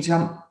those students who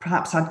haven't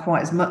perhaps had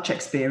quite as much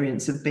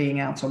experience of being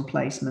out on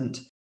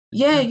placement.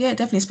 Yeah,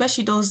 definitely.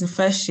 Especially those in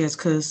first years,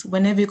 because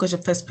whenever you got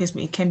your first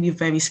placement, it can be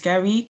very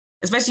scary,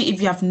 especially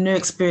if you have no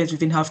experience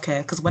within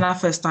healthcare. Because when I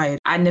first started,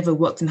 I never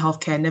worked in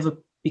healthcare, never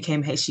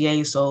became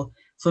HCA. So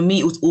for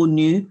me, it was all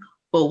new.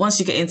 But once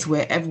you get into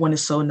it, everyone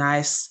is so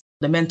nice.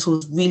 The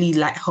mentors really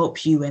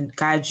help you and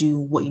guide you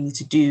what you need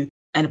to do.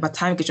 And by the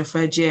time you get your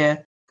third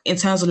year, in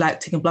terms of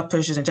taking blood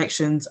pressures,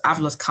 injections, I've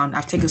lost count.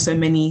 I've taken so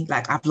many,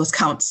 I've lost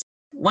counts.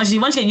 Once you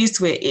get used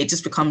to it, it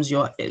just becomes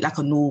a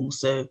norm.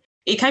 So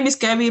it can be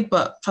scary,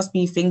 but trust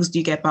me, things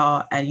do get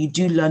better and you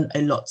do learn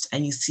a lot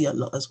and you see a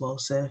lot as well.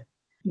 So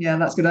yeah,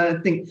 that's good. I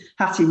think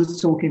Hattie was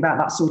talking about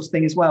that sort of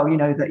thing as well,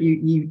 that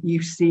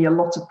you see a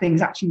lot of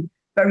things actually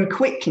very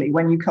quickly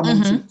when you come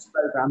onto these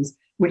programs,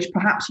 which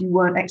perhaps you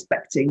weren't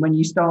expecting when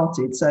you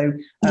started. So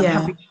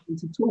having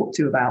to talk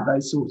to about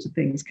those sorts of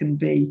things can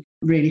be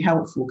really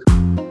helpful.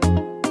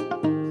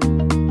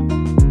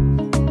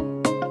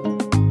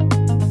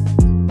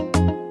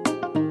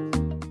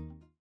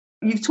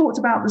 You've talked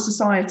about the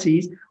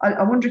societies.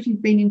 I wonder if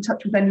you've been in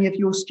touch with any of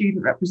your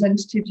student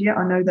representatives yet.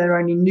 I know they're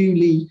only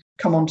newly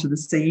come onto the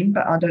scene,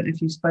 but I don't know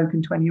if you've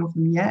spoken to any of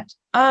them yet.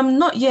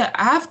 Not yet.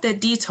 I have their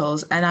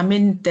details and I'm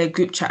in their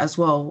group chat as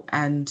well.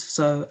 And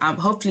so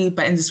hopefully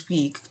by the end of this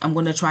week, I'm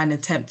going to try and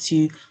attempt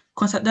to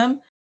contact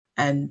them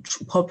and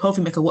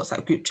hopefully make a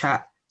WhatsApp group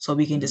chat so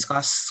we can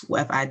discuss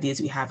whatever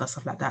ideas we have and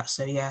stuff like that.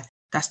 So yeah,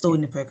 that's still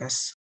in the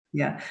progress.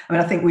 Yeah. I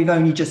mean, I think we've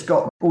only just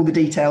got all the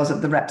details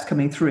of the reps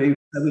coming through.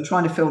 So we're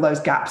trying to fill those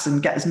gaps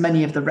and get as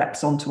many of the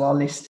reps onto our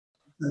list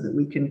so that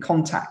we can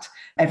contact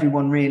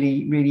everyone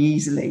really, really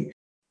easily.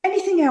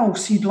 Anything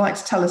else you'd like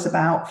to tell us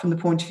about from the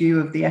point of view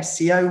of the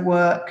SCO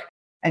work?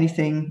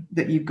 Anything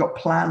that you've got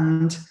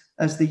planned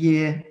as the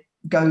year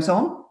goes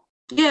on?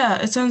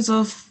 Yeah, in terms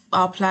of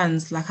our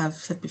plans, like I've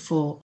said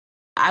before,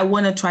 I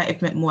want to try and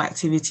implement more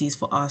activities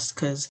for us,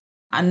 because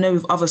I know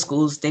with other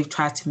schools, they've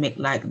tried to make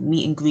like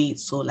meet and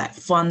greets or like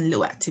fun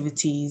little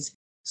activities.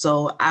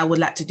 So I would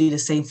like to do the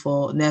same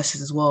for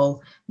nurses as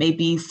well.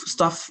 Maybe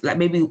stuff like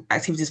maybe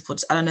activities for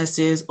just other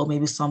nurses, or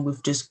maybe some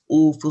with just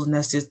all field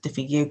nurses,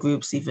 different year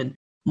groups, even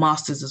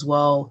masters as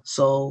well.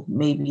 So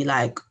maybe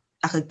like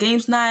a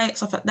games night,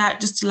 stuff like that,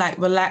 just to like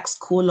relax,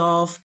 cool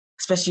off,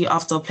 especially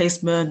after a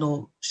placement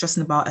or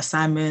stressing about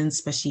assignments,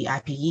 especially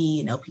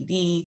IPE and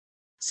LPD.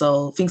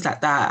 So things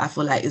like that, I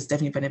feel like is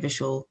definitely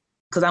beneficial,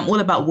 because I'm all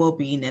about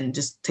well-being and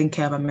just taking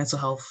care of my mental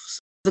health. So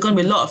there's going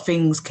to be a lot of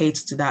things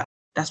catered to that.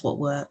 That's what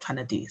we're trying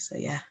to do. So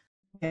yeah.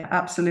 Yeah,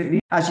 absolutely.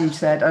 As you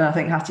said, and I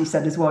think Hattie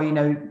said as well, you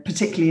know,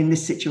 particularly in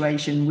this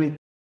situation with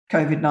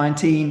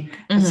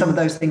COVID-19, some of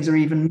those things are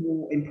even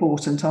more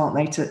important, aren't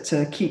they,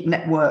 to keep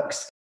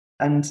networks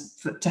and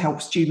to help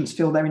students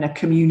feel they're in a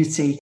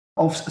community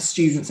of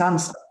students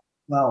and staff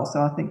as well.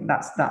 So I think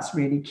that's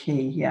really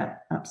key. Yeah,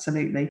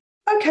 absolutely.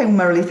 Okay, well,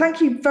 Merrily, thank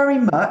you very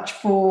much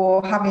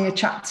for having a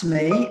chat to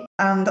me.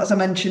 And as I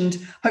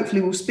mentioned,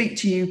 hopefully we'll speak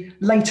to you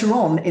later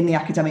on in the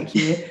academic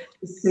year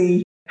to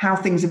see how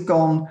things have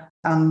gone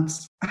and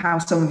how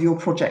some of your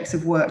projects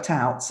have worked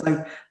out.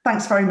 So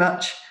thanks very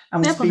much.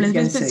 And we'll speak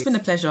again soon. It's been a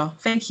pleasure.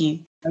 Thank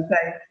you.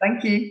 Okay,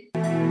 thank you.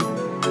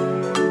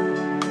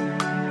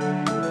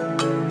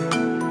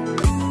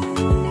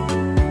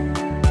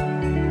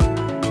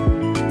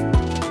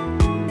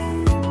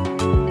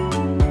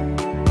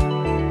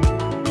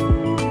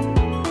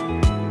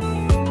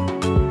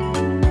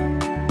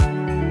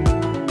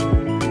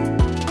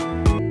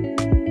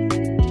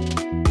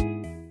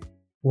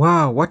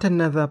 Wow, what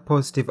another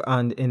positive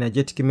and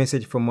energetic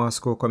message from our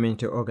school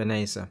community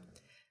organizer.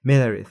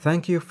 Mallory,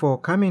 thank you for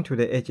coming to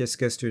the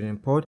HSK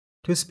Student Pod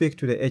to speak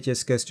to the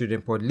HSK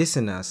Student Pod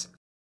listeners.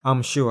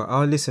 I'm sure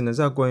our listeners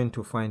are going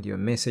to find your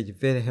message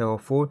very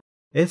helpful,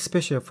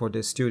 especially for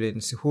the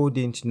students who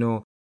didn't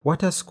know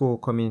what a school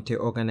community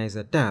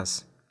organizer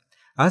does.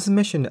 As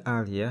mentioned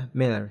earlier,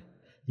 Mallory,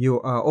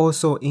 you are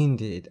also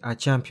indeed a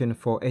champion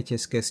for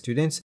HSK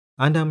students,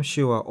 and I'm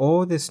sure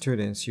all the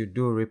students you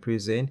do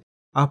represent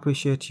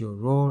appreciate your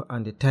role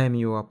and the time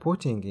you are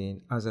putting in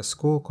as a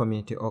school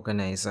community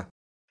organizer.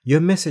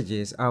 Your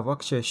messages have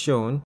actually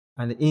shown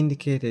and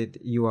indicated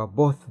you are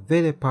both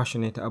very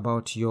passionate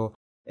about your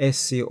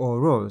SCO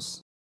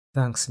roles.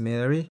 Thanks,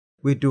 Mallory.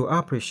 We do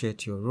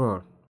appreciate your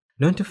role.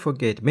 Not to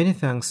forget, many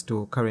thanks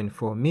to Karen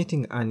for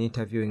meeting and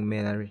interviewing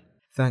Mallory.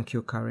 Thank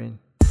you, Karen.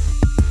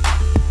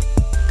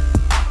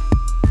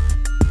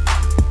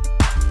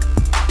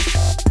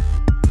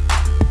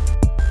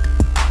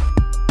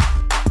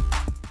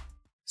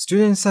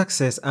 Student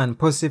success and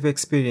positive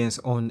experience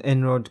on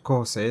enrolled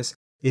courses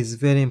is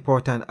very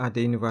important at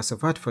the University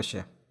of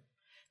Hertfordshire.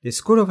 The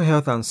School of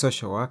Health and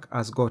Social Work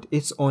has got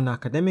its own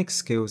academic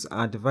skills,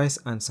 advice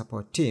and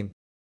support team.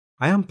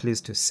 I am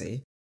pleased to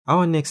say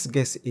our next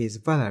guest is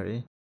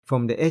Valerie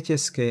from the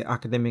HSK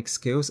Academic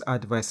Skills,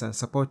 Advice and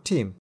Support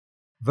team.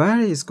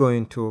 Valerie is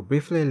going to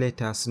briefly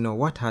let us know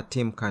what her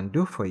team can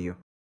do for you.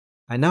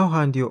 I now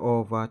hand you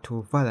over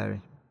to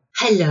Valerie.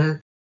 Hello.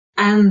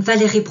 I'm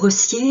Valérie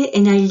Brossier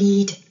and I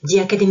lead the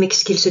Academic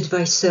Skills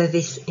Advice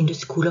Service in the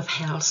School of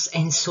Health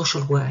and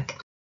Social Work.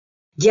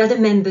 The other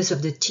members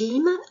of the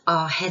team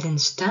are Helen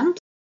Stump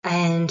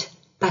and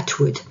Pat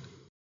Wood.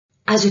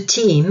 As a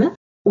team,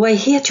 we're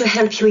here to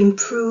help you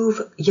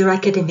improve your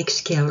academic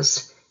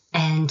skills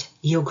and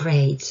your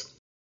grades.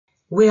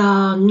 We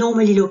are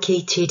normally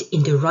located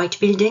in the Wright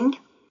Building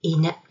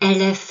in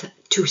LF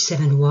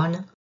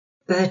 271,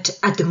 but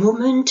at the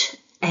moment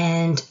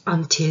and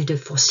until the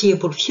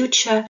foreseeable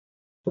future,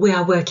 we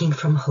are working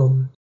from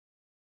home.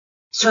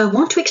 So I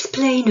want to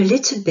explain a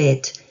little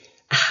bit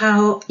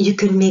how you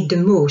can make the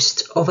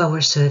most of our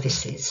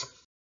services.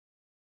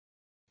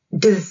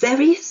 The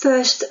very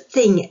first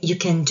thing you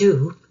can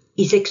do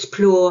is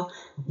explore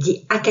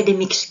the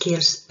Academic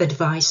Skills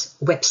Advice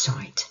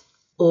website,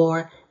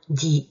 or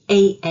the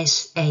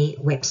ASA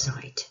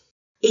website.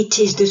 It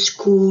is the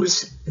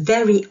school's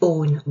very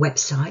own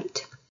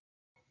website.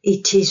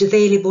 It is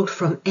available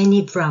from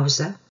any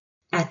browser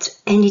at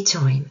any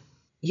time.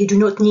 You do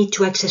not need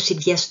to access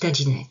it via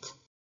StudyNet.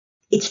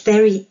 It's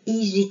very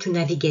easy to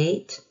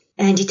navigate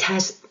and it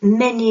has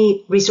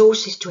many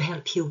resources to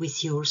help you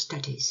with your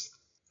studies.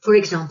 For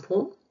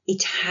example,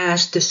 it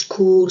has the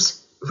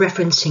school's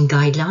referencing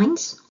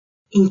guidelines,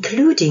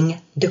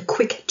 including the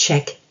Quick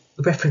Check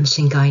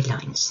referencing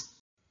guidelines.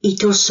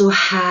 It also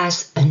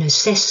has an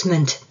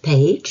assessment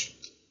page,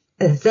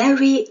 a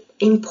very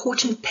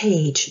important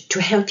page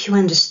to help you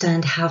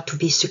understand how to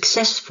be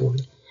successful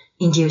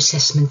in the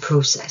assessment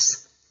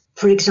process.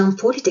 For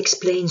example, it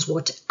explains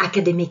what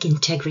academic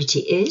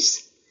integrity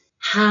is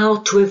how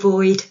to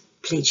avoid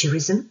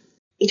plagiarism.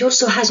 It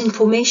also has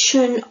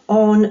information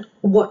on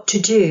what to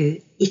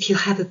do if you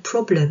have a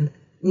problem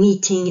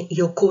meeting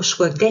your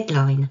coursework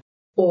deadline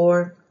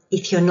or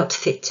if you're not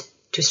fit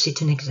to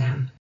sit an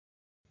exam.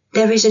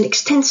 There is an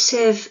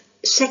extensive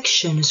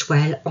section as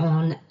well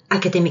on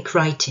academic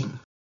writing.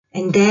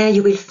 And there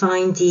you will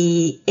find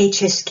the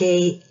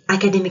HSK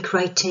Academic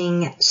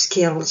Writing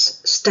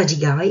Skills Study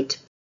Guide,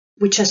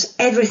 which has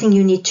everything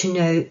you need to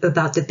know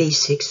about the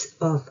basics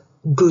of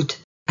good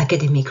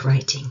academic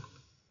writing.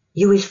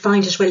 You will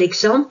find as well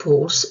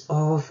examples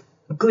of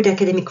good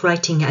academic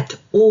writing at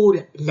all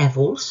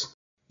levels.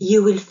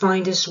 You will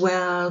find as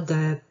well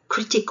the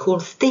Critical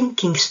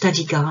Thinking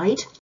Study Guide.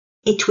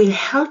 It will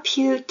help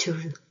you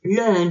to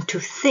learn to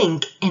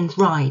think and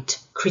write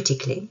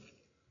critically.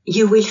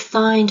 You will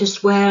find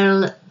as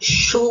well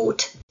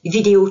short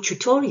video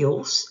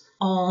tutorials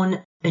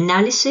on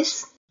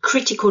analysis,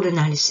 critical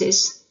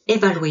analysis,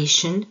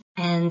 evaluation,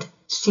 and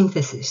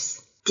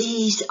synthesis.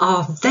 These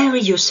are very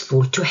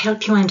useful to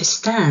help you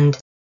understand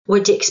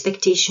what the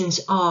expectations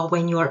are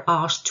when you are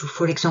asked to,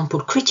 for example,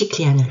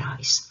 critically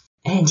analyze.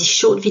 And these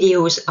short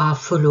videos are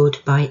followed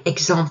by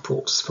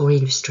examples for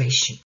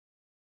illustration.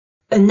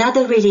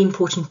 Another really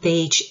important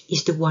page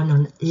is the one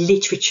on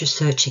literature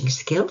searching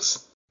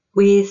skills,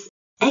 with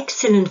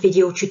excellent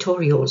video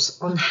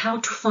tutorials on how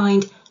to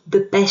find the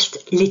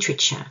best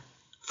literature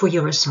for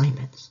your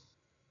assignments.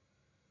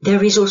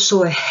 There is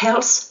also a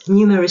health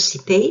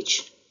numeracy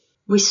page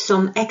with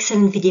some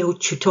excellent video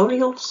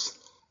tutorials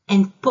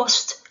and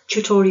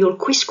post-tutorial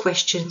quiz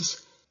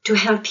questions to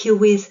help you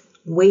with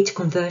weight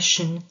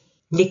conversion,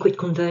 liquid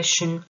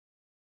conversion,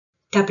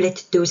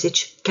 tablet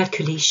dosage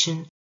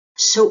calculation.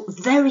 So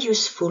very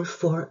useful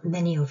for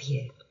many of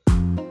you.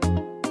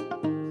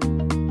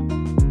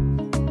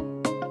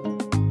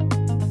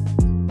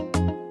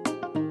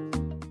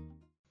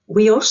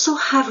 We also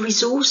have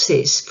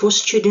resources for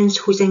students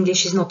whose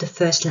English is not the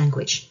first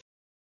language.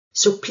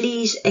 So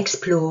please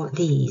explore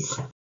these.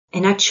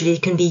 And actually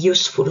it can be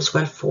useful as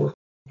well for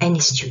any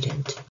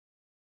student.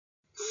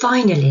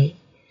 Finally,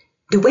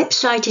 the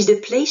website is the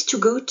place to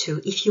go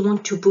to if you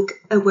want to book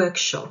a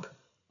workshop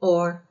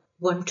or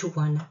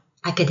one-to-one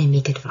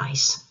academic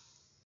advice.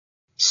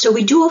 So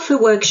we do offer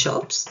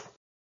workshops.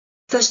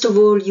 First of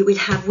all, you will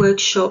have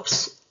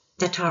workshops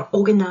that are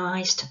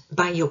organized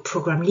by your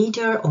program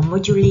leader or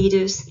module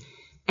leaders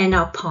and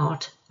are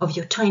part of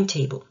your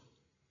timetable.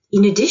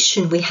 In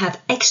addition, we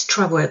have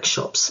extra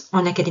workshops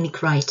on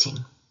academic writing.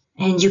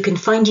 And you can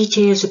find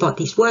details about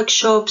these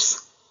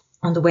workshops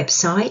on the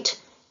website,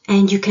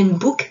 and you can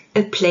book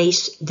a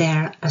place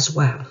there as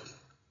well.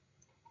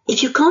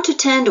 If you can't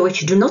attend or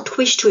if you do not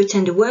wish to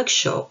attend a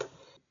workshop,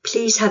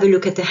 please have a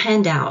look at the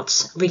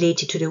handouts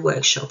related to the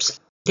workshops.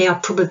 They are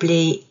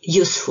probably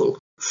useful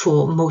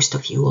for most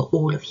of you or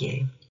all of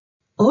you.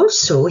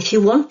 Also, if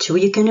you want to,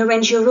 you can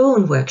arrange your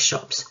own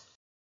workshops.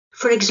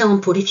 For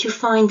example, if you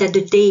find that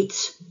the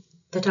dates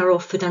that are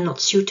offered are not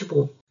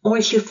suitable, or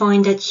if you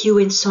find that you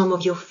and some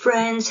of your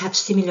friends have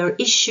similar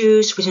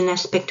issues with an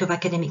aspect of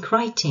academic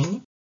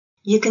writing,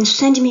 you can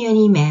send me an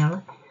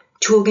email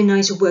to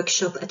organize a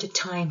workshop at a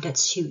time that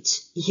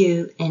suits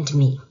you and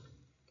me.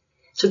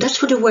 So that's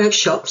for the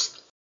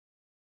workshops.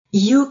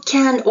 You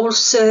can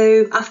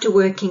also, after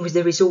working with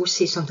the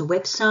resources on the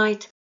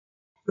website,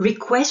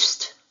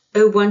 request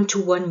a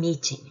one-to-one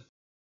meeting.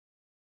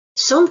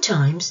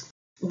 Sometimes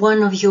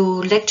one of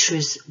your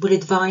lecturers will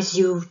advise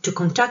you to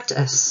contact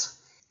us,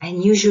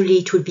 and usually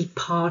it will be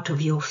part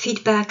of your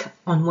feedback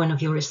on one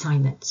of your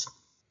assignments.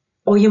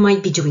 Or you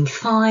might be doing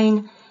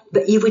fine,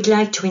 but you would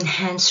like to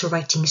enhance your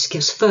writing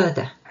skills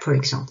further, for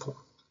example.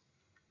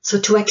 So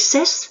to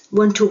access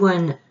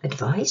one-to-one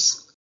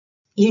advice,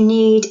 you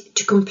need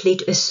to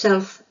complete a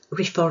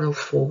self-referral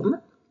form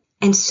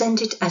and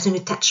send it as an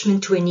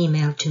attachment to an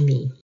email to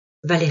me,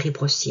 Valérie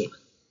Brossier.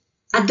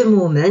 At the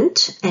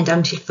moment, and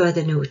until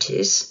further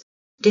notice,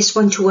 this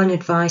one-to-one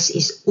advice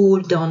is all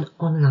done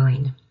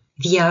online,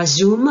 via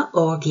Zoom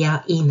or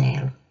via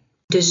email.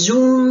 The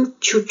Zoom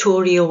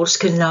tutorials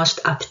can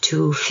last up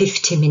to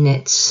 50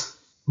 minutes,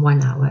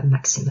 1 hour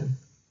maximum.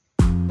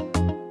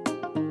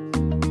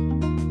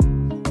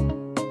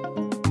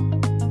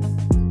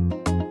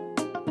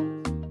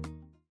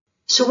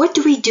 So what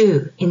do we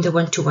do in the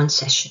one-to-one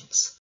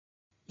sessions?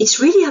 It's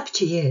really up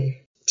to you.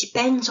 It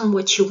depends on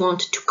what you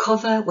want to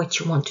cover, what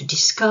you want to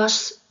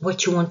discuss,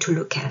 what you want to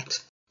look at.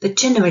 But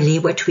generally,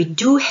 what we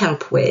do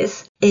help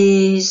with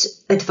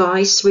is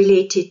advice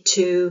related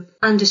to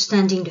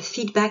understanding the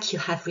feedback you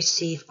have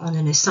received on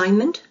an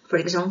assignment, for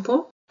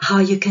example, how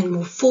you can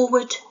move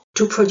forward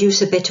to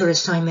produce a better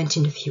assignment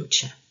in the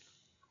future.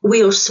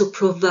 We also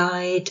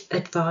provide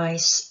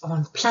advice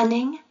on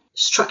planning,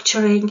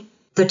 structuring,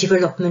 the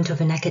development of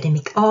an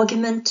academic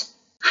argument,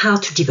 how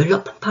to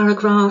develop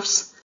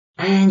paragraphs,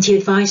 and the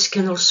advice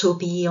can also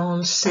be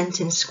on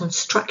sentence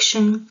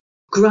construction,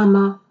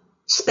 grammar,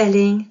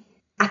 spelling,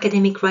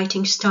 academic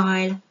writing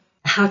style,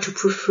 how to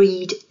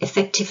proofread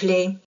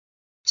effectively.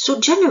 So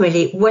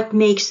generally, what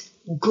makes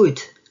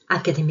good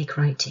academic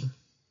writing?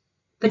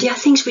 But there are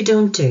things we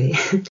don't do.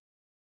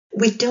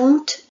 We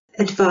don't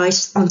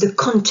advise on the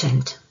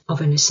content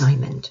of an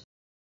assignment.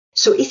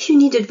 So if you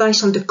need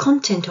advice on the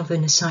content of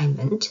an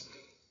assignment,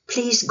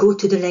 please go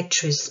to the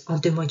lecturers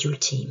of the module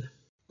team.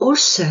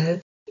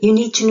 Also, you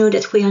need to know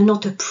that we are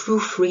not a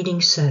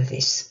proofreading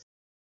service.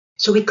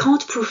 So we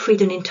can't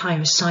proofread an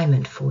entire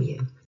assignment for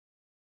you.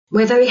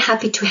 We're very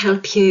happy to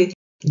help you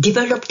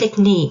develop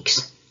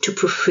techniques to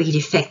proofread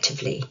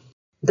effectively,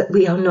 but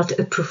we are not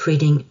a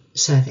proofreading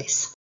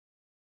service.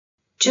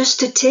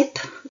 Just a tip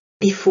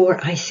before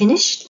I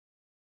finish.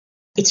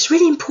 It's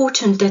really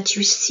important that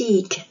you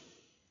seek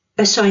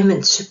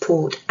assignment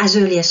support as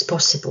early as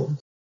possible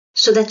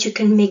so that you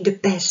can make the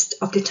best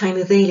of the time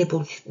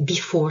available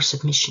before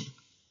submission.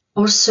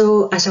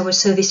 Also, as our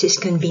services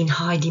can be in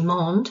high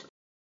demand,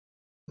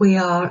 we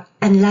are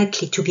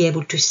unlikely to be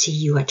able to see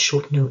you at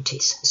short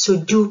notice, so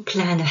do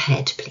plan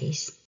ahead,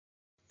 please.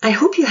 I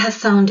hope you have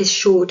found this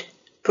short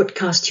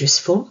podcast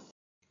useful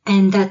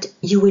and that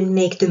you will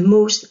make the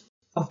most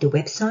of the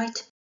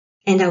website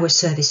and our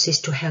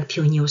services to help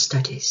you in your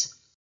studies.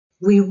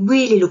 We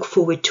really look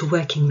forward to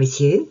working with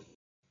you.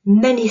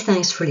 Many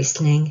thanks for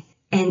listening,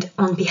 and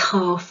on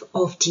behalf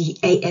of the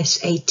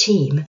ASA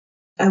team,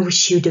 I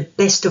wish you the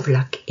best of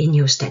luck in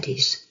your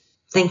studies.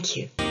 Thank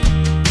you.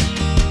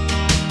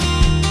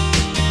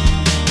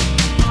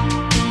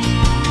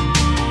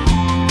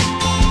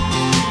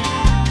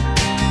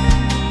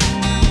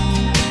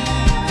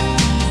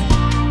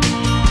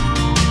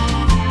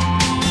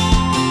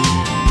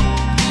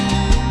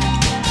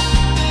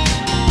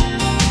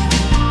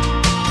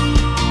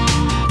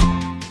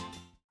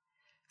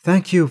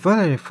 Thank you,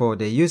 Valerie, for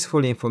the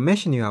useful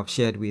information you have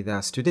shared with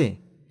us today.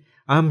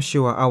 I'm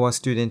sure our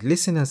student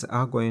listeners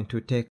are going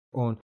to take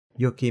on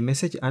your key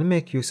message and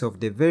make use of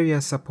the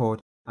various support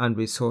and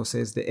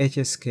resources the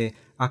HSK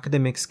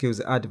Academic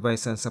Skills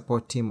Advice and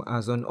Support Team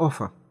has on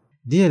offer.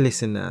 Dear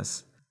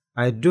listeners,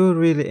 I do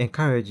really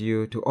encourage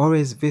you to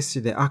always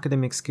visit the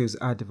Academic Skills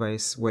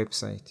Advice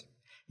website.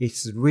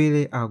 It's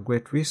really a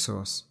great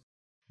resource.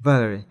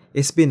 Valerie,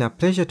 it's been a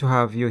pleasure to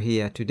have you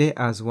here today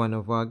as one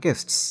of our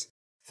guests.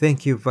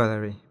 Thank you,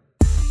 Valerie.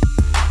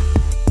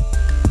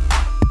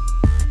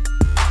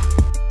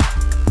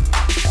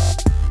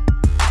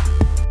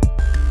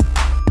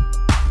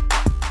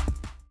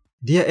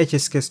 Dear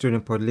HSK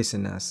Student Pod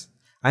listeners,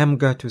 I am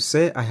glad to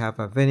say I have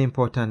a very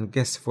important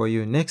guest for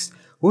you next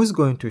who is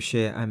going to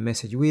share a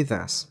message with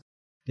us.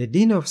 The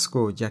Dean of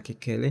School, Jackie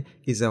Kelly,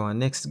 is our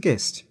next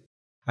guest.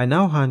 I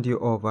now hand you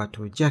over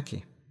to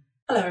Jackie.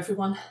 Hello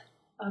everyone,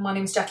 my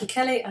name is Jackie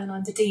Kelly and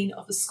I'm the Dean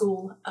of the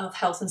School of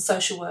Health and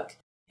Social Work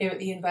here at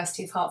the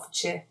University of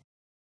Hertfordshire.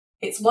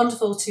 It's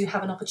wonderful to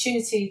have an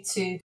opportunity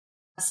to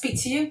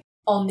speak to you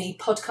on the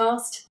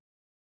podcast,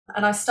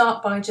 and I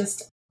start by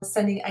just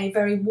sending a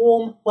very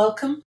warm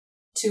welcome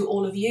to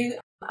all of you,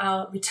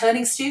 our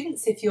returning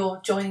students if you're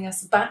joining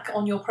us back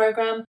on your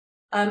programme,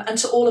 and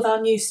to all of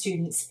our new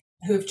students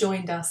who have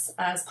joined us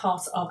as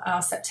part of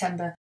our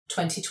September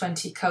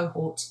 2020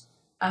 cohort.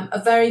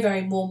 A very,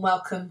 very warm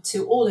welcome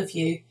to all of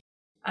you,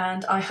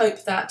 and I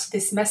hope that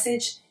this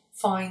message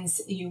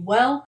finds you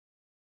well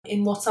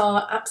in what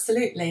are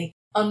absolutely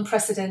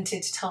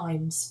unprecedented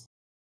times.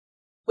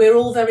 We're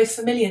all very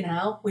familiar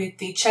now with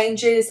the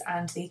changes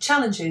and the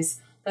challenges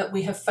that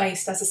we have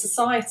faced as a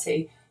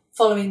society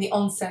following the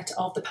onset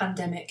of the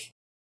pandemic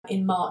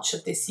in March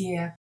of this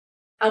year.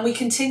 And we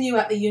continue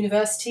at the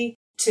university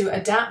to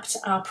adapt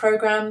our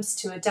programmes,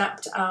 to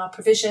adapt our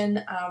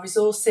provision, our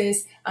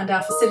resources and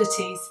our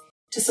facilities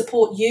to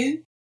support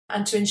you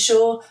and to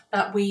ensure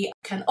that we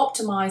can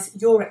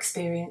optimise your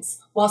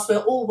experience whilst we're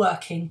all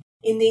working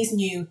in these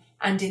new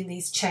and in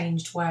these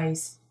changed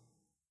ways.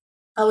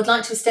 I would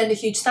like to extend a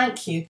huge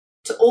thank you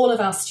to all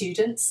of our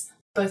students,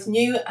 both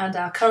new and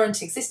our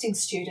current existing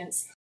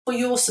students, for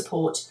your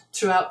support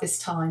throughout this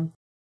time.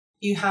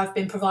 You have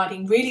been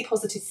providing really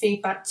positive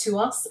feedback to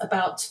us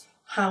about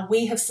how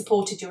we have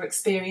supported your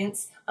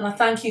experience, and I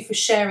thank you for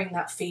sharing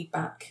that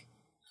feedback.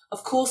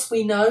 Of course,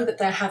 we know that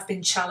there have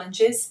been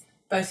challenges,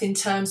 both in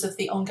terms of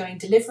the ongoing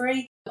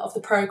delivery of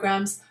the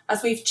programmes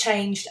as we've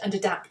changed and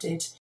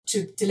adapted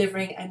to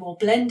delivering a more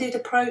blended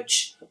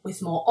approach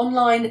with more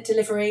online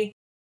delivery,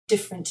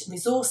 different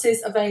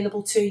resources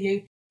available to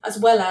you, as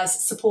well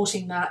as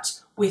supporting that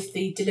with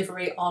the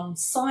delivery on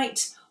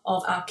site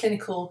of our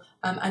clinical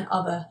and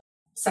other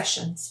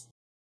sessions.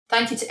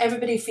 Thank you to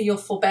everybody for your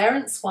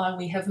forbearance while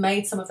we have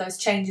made some of those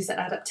changes and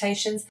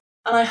adaptations,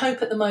 and I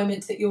hope at the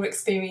moment that your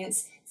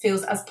experience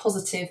feels as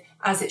positive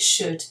as it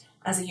should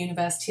as a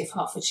University of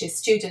Hertfordshire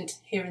student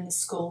here in the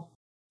school.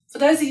 For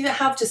those of you that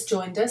have just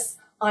joined us,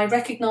 I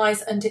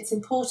recognise and it's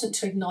important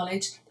to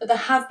acknowledge that there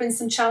have been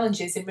some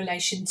challenges in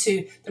relation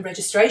to the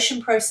registration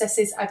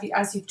processes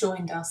as you've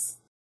joined us.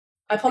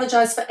 I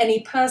apologise for any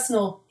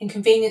personal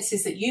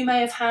inconveniences that you may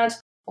have had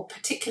or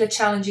particular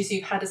challenges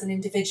you've had as an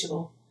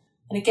individual.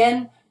 And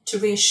again, to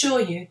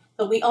reassure you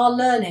that we are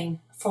learning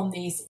from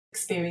these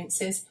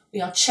experiences,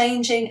 we are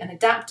changing and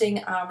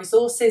adapting our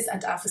resources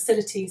and our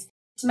facilities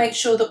to make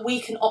sure that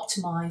we can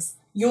optimise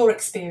your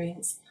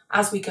experience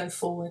as we go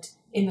forward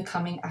in the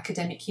coming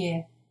academic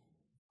year.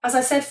 As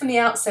I said from the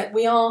outset,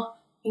 we are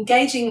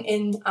engaging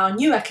in our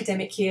new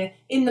academic year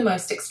in the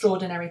most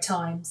extraordinary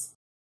times.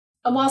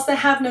 And whilst there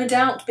have no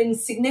doubt been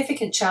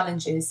significant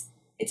challenges,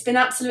 it's been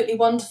absolutely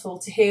wonderful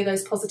to hear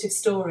those positive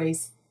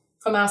stories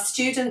from our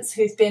students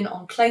who've been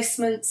on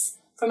placements,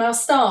 from our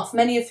staff,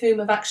 many of whom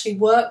have actually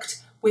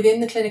worked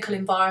within the clinical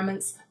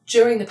environments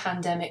during the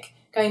pandemic,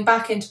 going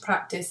back into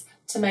practice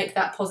to make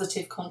that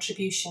positive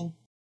contribution.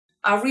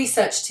 Our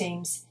research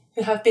teams,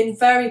 who have been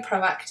very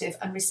proactive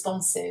and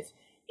responsive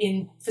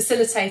in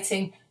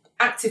facilitating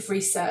active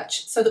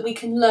research so that we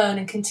can learn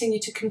and continue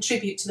to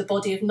contribute to the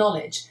body of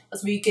knowledge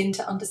as we begin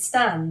to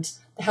understand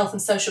the health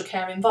and social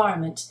care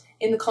environment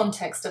in the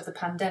context of the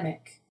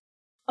pandemic.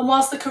 And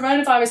whilst the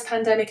coronavirus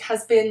pandemic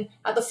has been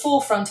at the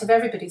forefront of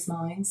everybody's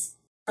minds,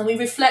 and we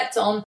reflect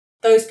on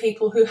those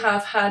people who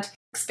have had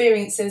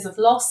experiences of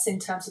loss in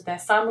terms of their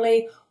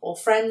family or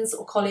friends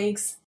or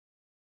colleagues,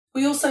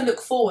 we also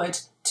look forward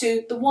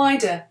to the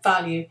wider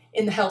value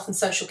in the health and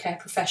social care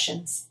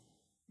professions.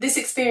 This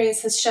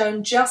experience has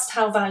shown just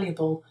how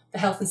valuable the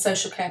health and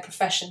social care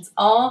professions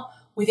are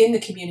within the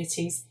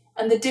communities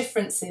and the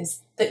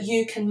differences that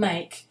you can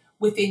make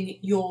within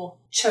your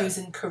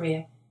chosen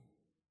career.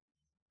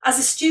 As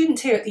a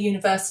student here at the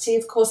university,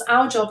 of course,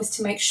 our job is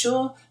to make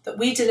sure that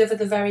we deliver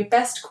the very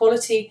best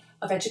quality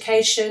of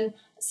education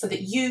so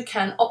that you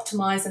can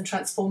optimise and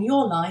transform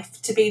your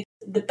life to be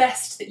the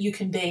best that you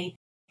can be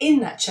in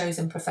that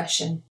chosen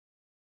profession.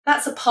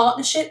 That's a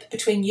partnership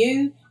between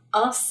you,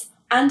 us,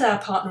 and our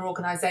partner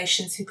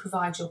organisations who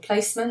provide your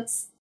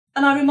placements.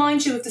 And I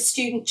remind you of the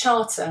Student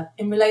Charter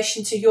in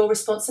relation to your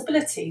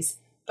responsibilities,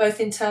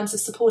 both in terms of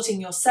supporting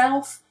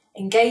yourself,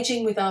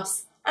 engaging with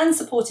us, and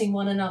supporting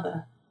one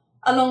another,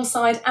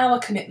 alongside our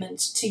commitment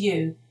to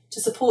you, to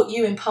support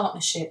you in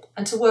partnership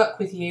and to work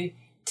with you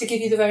to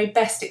give you the very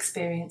best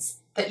experience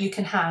that you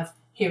can have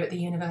here at the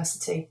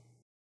university.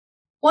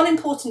 One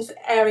important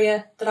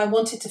area that I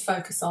wanted to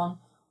focus on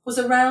was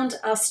around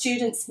our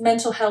students'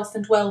 mental health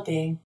and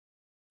well-being.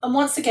 And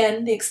once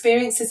again, the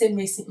experiences in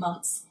recent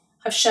months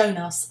have shown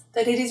us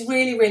that it is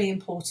really, really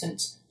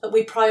important that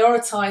we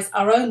prioritise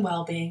our own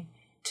well-being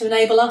to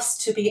enable us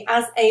to be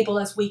as able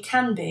as we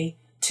can be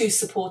to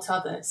support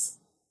others.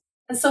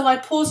 And so I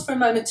pause for a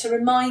moment to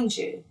remind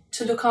you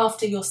to look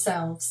after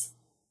yourselves,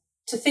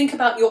 to think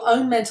about your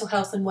own mental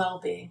health and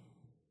well-being.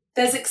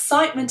 There's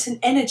excitement and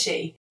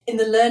energy in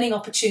the learning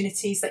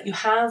opportunities that you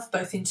have,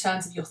 both in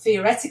terms of your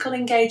theoretical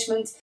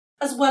engagement,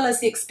 as well as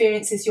the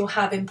experiences you'll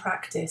have in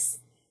practice.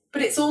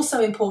 But it's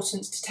also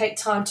important to take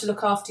time to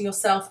look after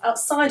yourself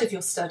outside of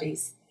your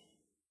studies,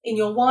 in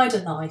your wider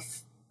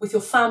life, with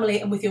your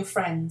family and with your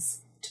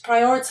friends, to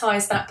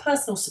prioritise that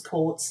personal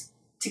support,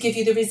 to give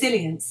you the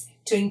resilience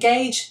to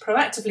engage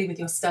proactively with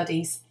your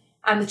studies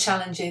and the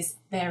challenges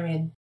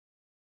therein.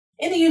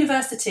 In the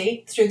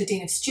university, through the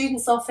Dean of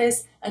Students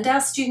Office and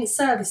our student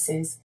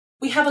services,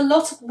 we have a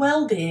lot of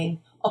wellbeing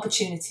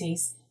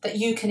opportunities that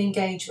you can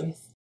engage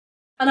with.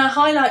 And I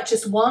highlight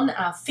just one,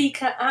 our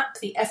FICA app,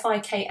 the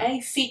FIKA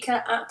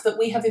FICA app that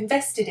we have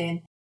invested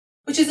in,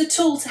 which is a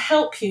tool to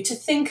help you to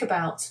think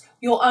about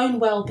your own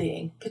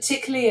well-being,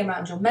 particularly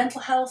around your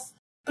mental health,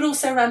 but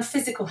also around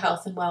physical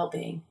health and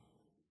well-being.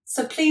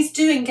 So please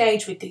do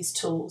engage with these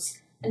tools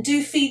and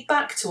do feed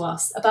back to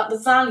us about the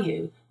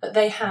value that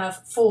they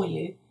have for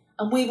you,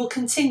 and we will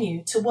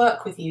continue to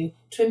work with you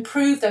to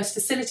improve those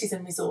facilities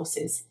and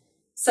resources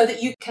so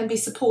that you can be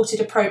supported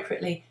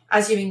appropriately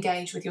as you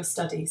engage with your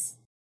studies.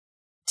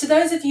 To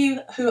those of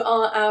you who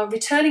are our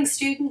returning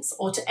students,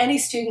 or to any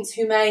students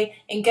who may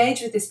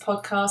engage with this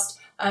podcast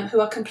who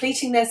are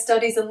completing their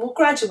studies and will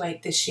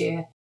graduate this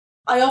year,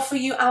 I offer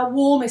you our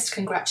warmest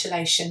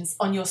congratulations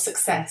on your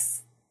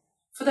success.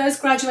 For those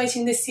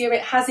graduating this year,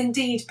 it has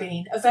indeed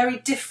been a very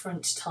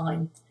different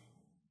time.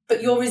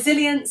 But your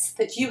resilience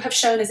that you have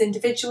shown as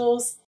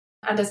individuals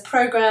and as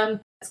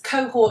programme, as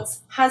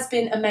cohorts, has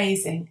been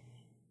amazing.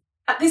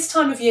 At this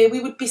time of year, we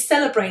would be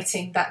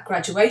celebrating that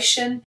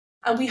graduation,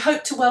 and we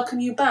hope to welcome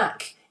you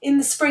back in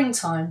the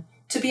springtime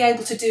to be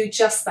able to do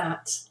just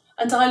that.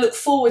 And I look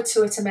forward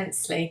to it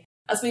immensely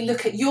as we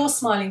look at your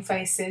smiling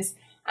faces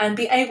and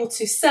be able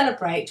to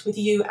celebrate with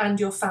you and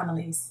your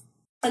families.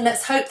 And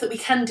let's hope that we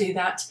can do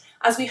that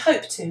as we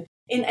hope to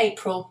in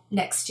April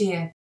next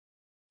year.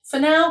 For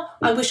now,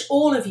 I wish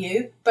all of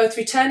you, both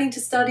returning to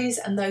studies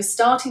and those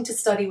starting to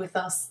study with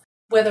us,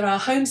 whether our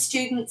home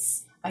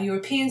students, our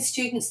European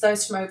students,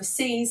 those from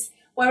overseas,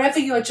 wherever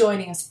you are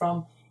joining us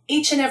from,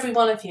 each and every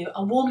one of you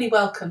are warmly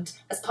welcomed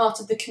as part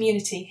of the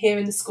community here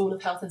in the School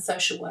of Health and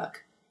Social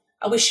Work.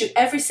 I wish you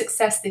every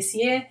success this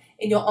year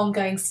in your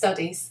ongoing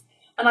studies,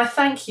 and I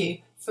thank you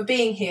for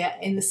being here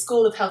in the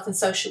School of Health and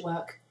Social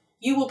Work.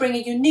 You will bring a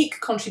unique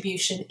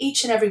contribution,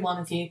 each and every one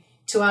of you,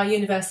 to our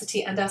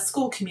university and our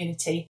school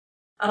community,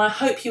 and I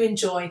hope you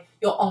enjoy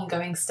your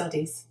ongoing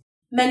studies.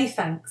 Many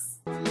thanks.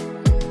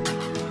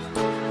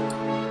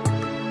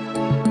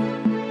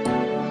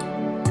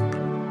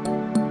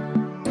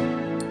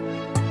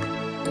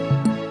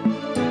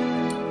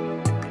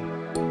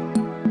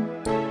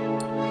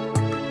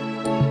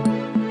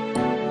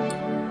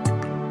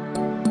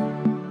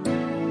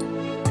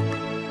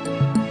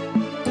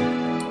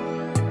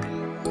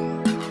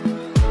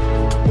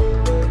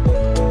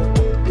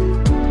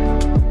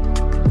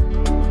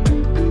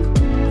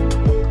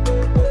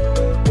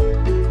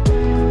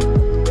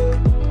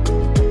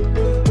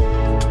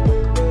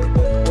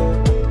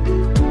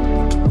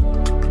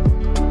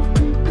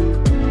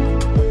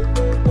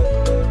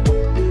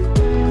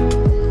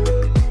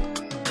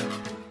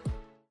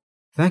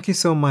 Thank you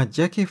so much,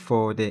 Jackie,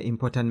 for the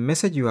important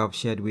message you have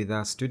shared with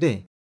us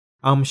today.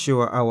 I'm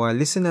sure our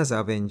listeners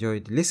have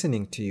enjoyed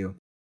listening to you.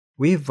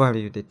 We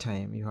value the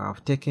time you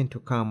have taken to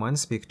come and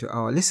speak to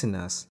our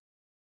listeners.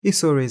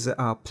 It's always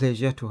our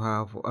pleasure to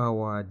have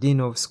our Dean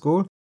of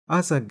School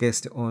as a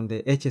guest on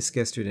the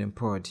HSK Student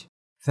Pod.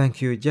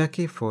 Thank you,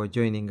 Jackie, for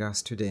joining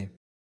us today.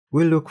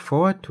 We look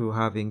forward to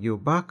having you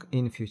back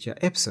in future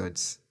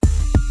episodes.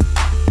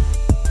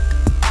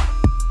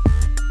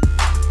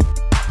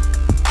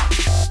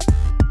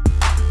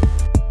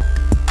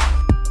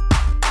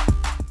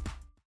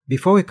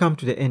 Before we come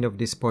to the end of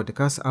this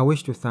podcast, I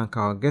wish to thank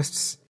our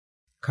guests,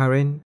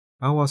 Karen,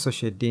 our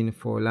Associate Dean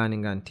for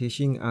Learning and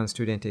Teaching and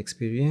Student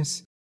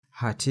Experience,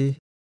 Hattie,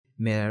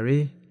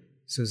 Mary,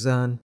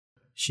 Suzanne,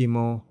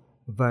 Shimo,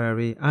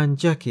 Valerie, and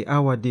Jackie,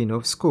 our Dean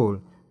of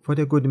School, for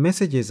the good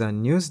messages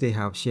and news they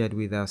have shared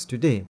with us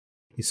today.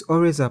 It's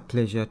always a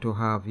pleasure to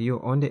have you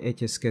on the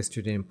HSK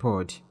Student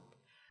Pod.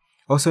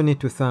 Also need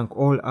to thank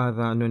all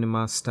other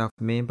anonymous staff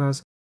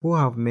members who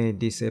have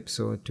made this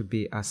episode to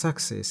be a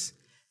success.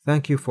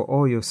 Thank you for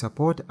all your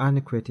support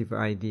and creative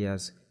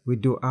ideas. We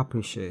do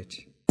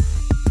appreciate.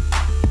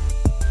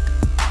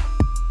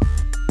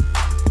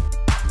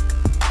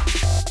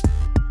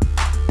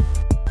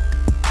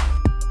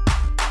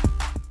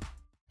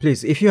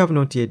 Please, if you have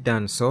not yet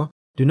done so,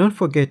 do not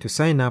forget to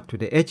sign up to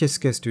the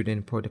HSK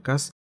Student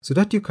Podcast so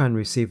that you can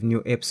receive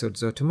new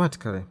episodes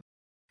automatically.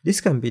 This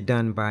can be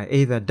done by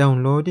either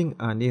downloading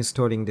and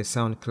installing the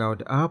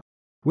SoundCloud app,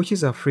 which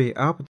is a free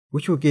app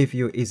which will give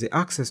you easy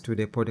access to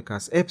the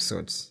podcast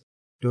episodes.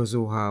 Those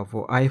who have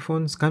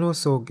iPhones can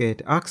also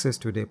get access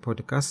to the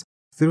podcast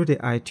through the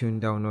iTunes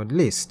download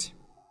list.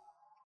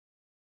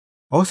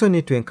 Also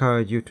need to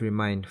encourage you to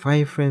remind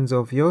 5 friends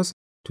of yours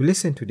to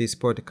listen to this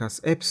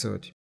podcast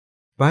episode.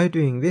 By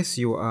doing this,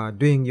 you are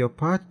doing your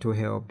part to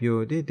help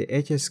build the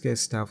HSK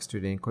staff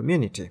student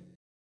community.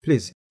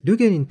 Please do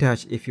get in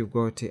touch if you've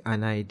got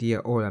an idea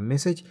or a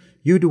message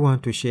you'd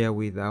want to share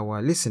with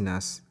our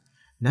listeners.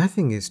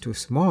 Nothing is too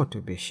small to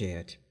be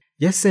shared.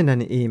 Just send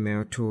an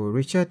email to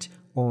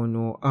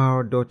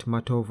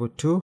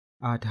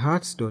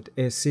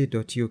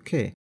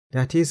richard.matovo2@hearts.ac.uk.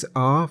 That is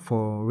R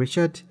for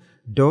Richard,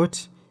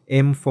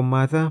 M for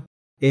Mother,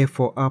 A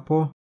for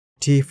Apple,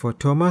 T for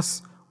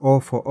Thomas,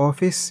 O for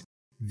Office,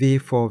 V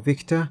for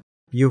Victor,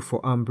 U for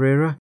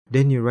Umbrella,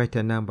 then you write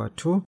a number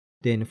 2,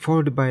 then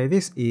followed by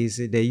this is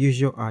the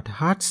usual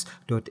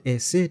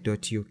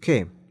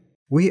 @hearts.ac.uk.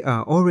 We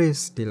are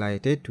always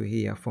delighted to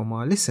hear from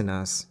our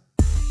listeners.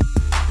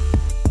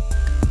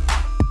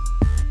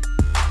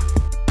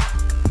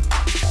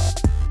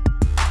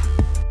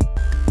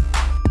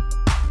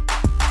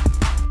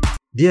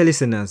 Dear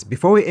listeners,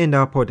 before we end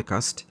our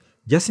podcast,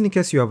 just in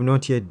case you have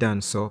not yet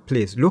done so,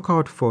 please look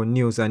out for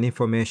news and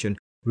information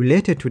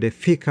related to the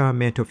Fika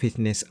Mental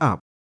Fitness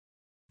app.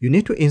 You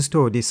need to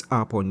install this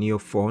app on your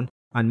phone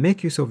and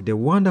make use of the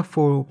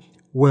wonderful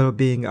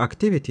well-being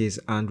activities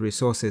and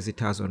resources it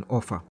has on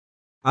offer.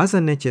 As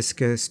an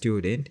HSK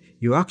student,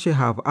 you actually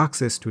have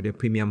access to the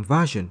premium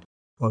version,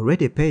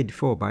 already paid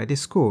for by the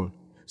school.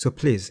 So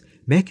please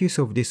make use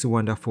of this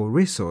wonderful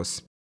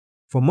resource.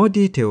 For more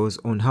details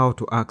on how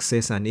to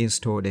access and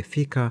install the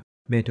Fika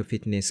Mental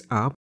Fitness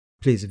app,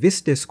 please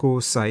visit the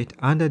school site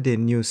under the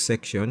news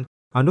section,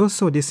 and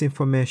also this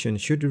information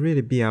should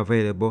really be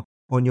available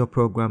on your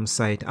program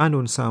site and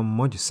on some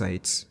module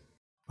sites.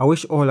 I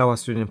wish all our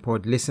Student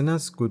Pod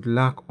listeners good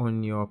luck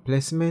on your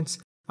placements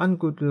and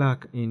good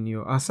luck in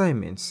your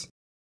assignments.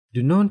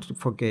 Do not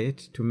forget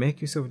to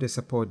make use of the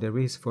support there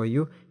is for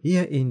you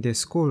here in the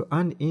school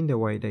and in the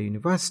wider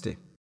university.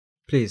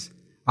 Please,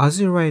 as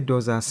you write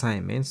those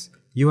assignments,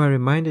 you are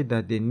reminded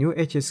that the new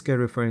HSK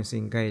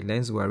referencing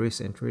guidelines were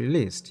recently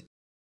released.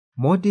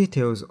 More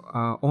details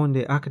are on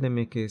the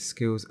Academic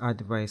Skills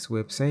Advice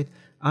website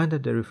under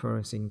the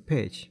referencing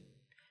page.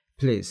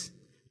 Please,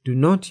 do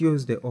not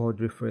use the old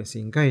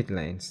referencing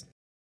guidelines.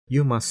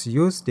 You must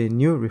use the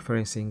new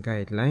referencing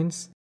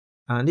guidelines,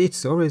 and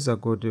it's always a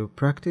good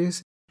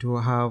practice to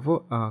have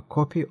a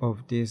copy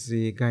of these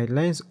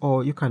guidelines,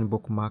 or you can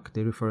bookmark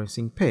the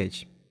referencing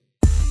page.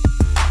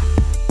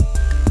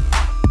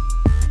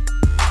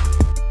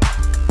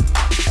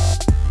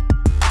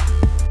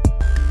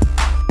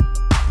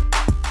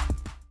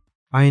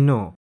 I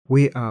know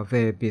we are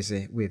very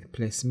busy with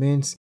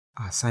placements,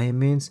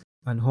 assignments,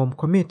 and home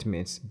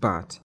commitments,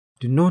 but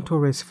do not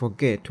always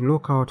forget to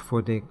look out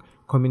for the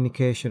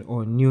communication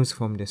or news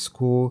from the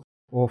school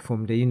or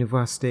from the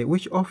university,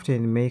 which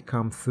often may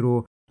come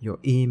through your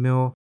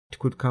email. It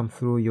could come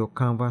through your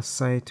Canvas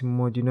site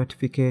module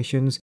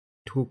notifications.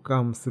 It could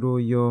come through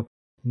your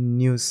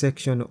news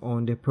section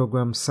on the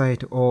program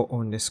site or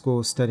on the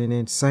school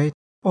StudyNet site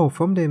or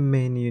from the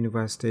main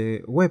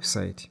university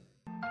website.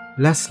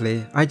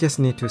 Lastly, I just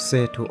need to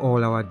say to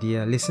all our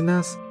dear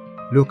listeners,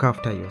 look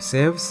after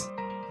yourselves,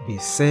 be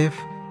safe,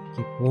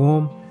 keep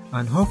warm,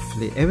 and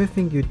hopefully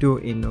everything you do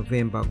in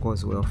November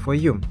goes well for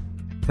you.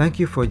 Thank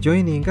you for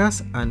joining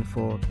us and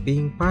for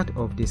being part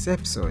of this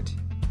episode.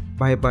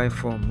 Bye bye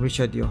from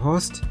Richard, your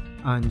host.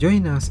 and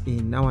join us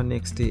in our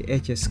next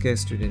HSK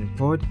Student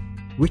Pod,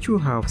 which will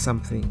have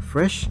something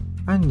fresh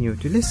and new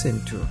to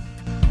listen to.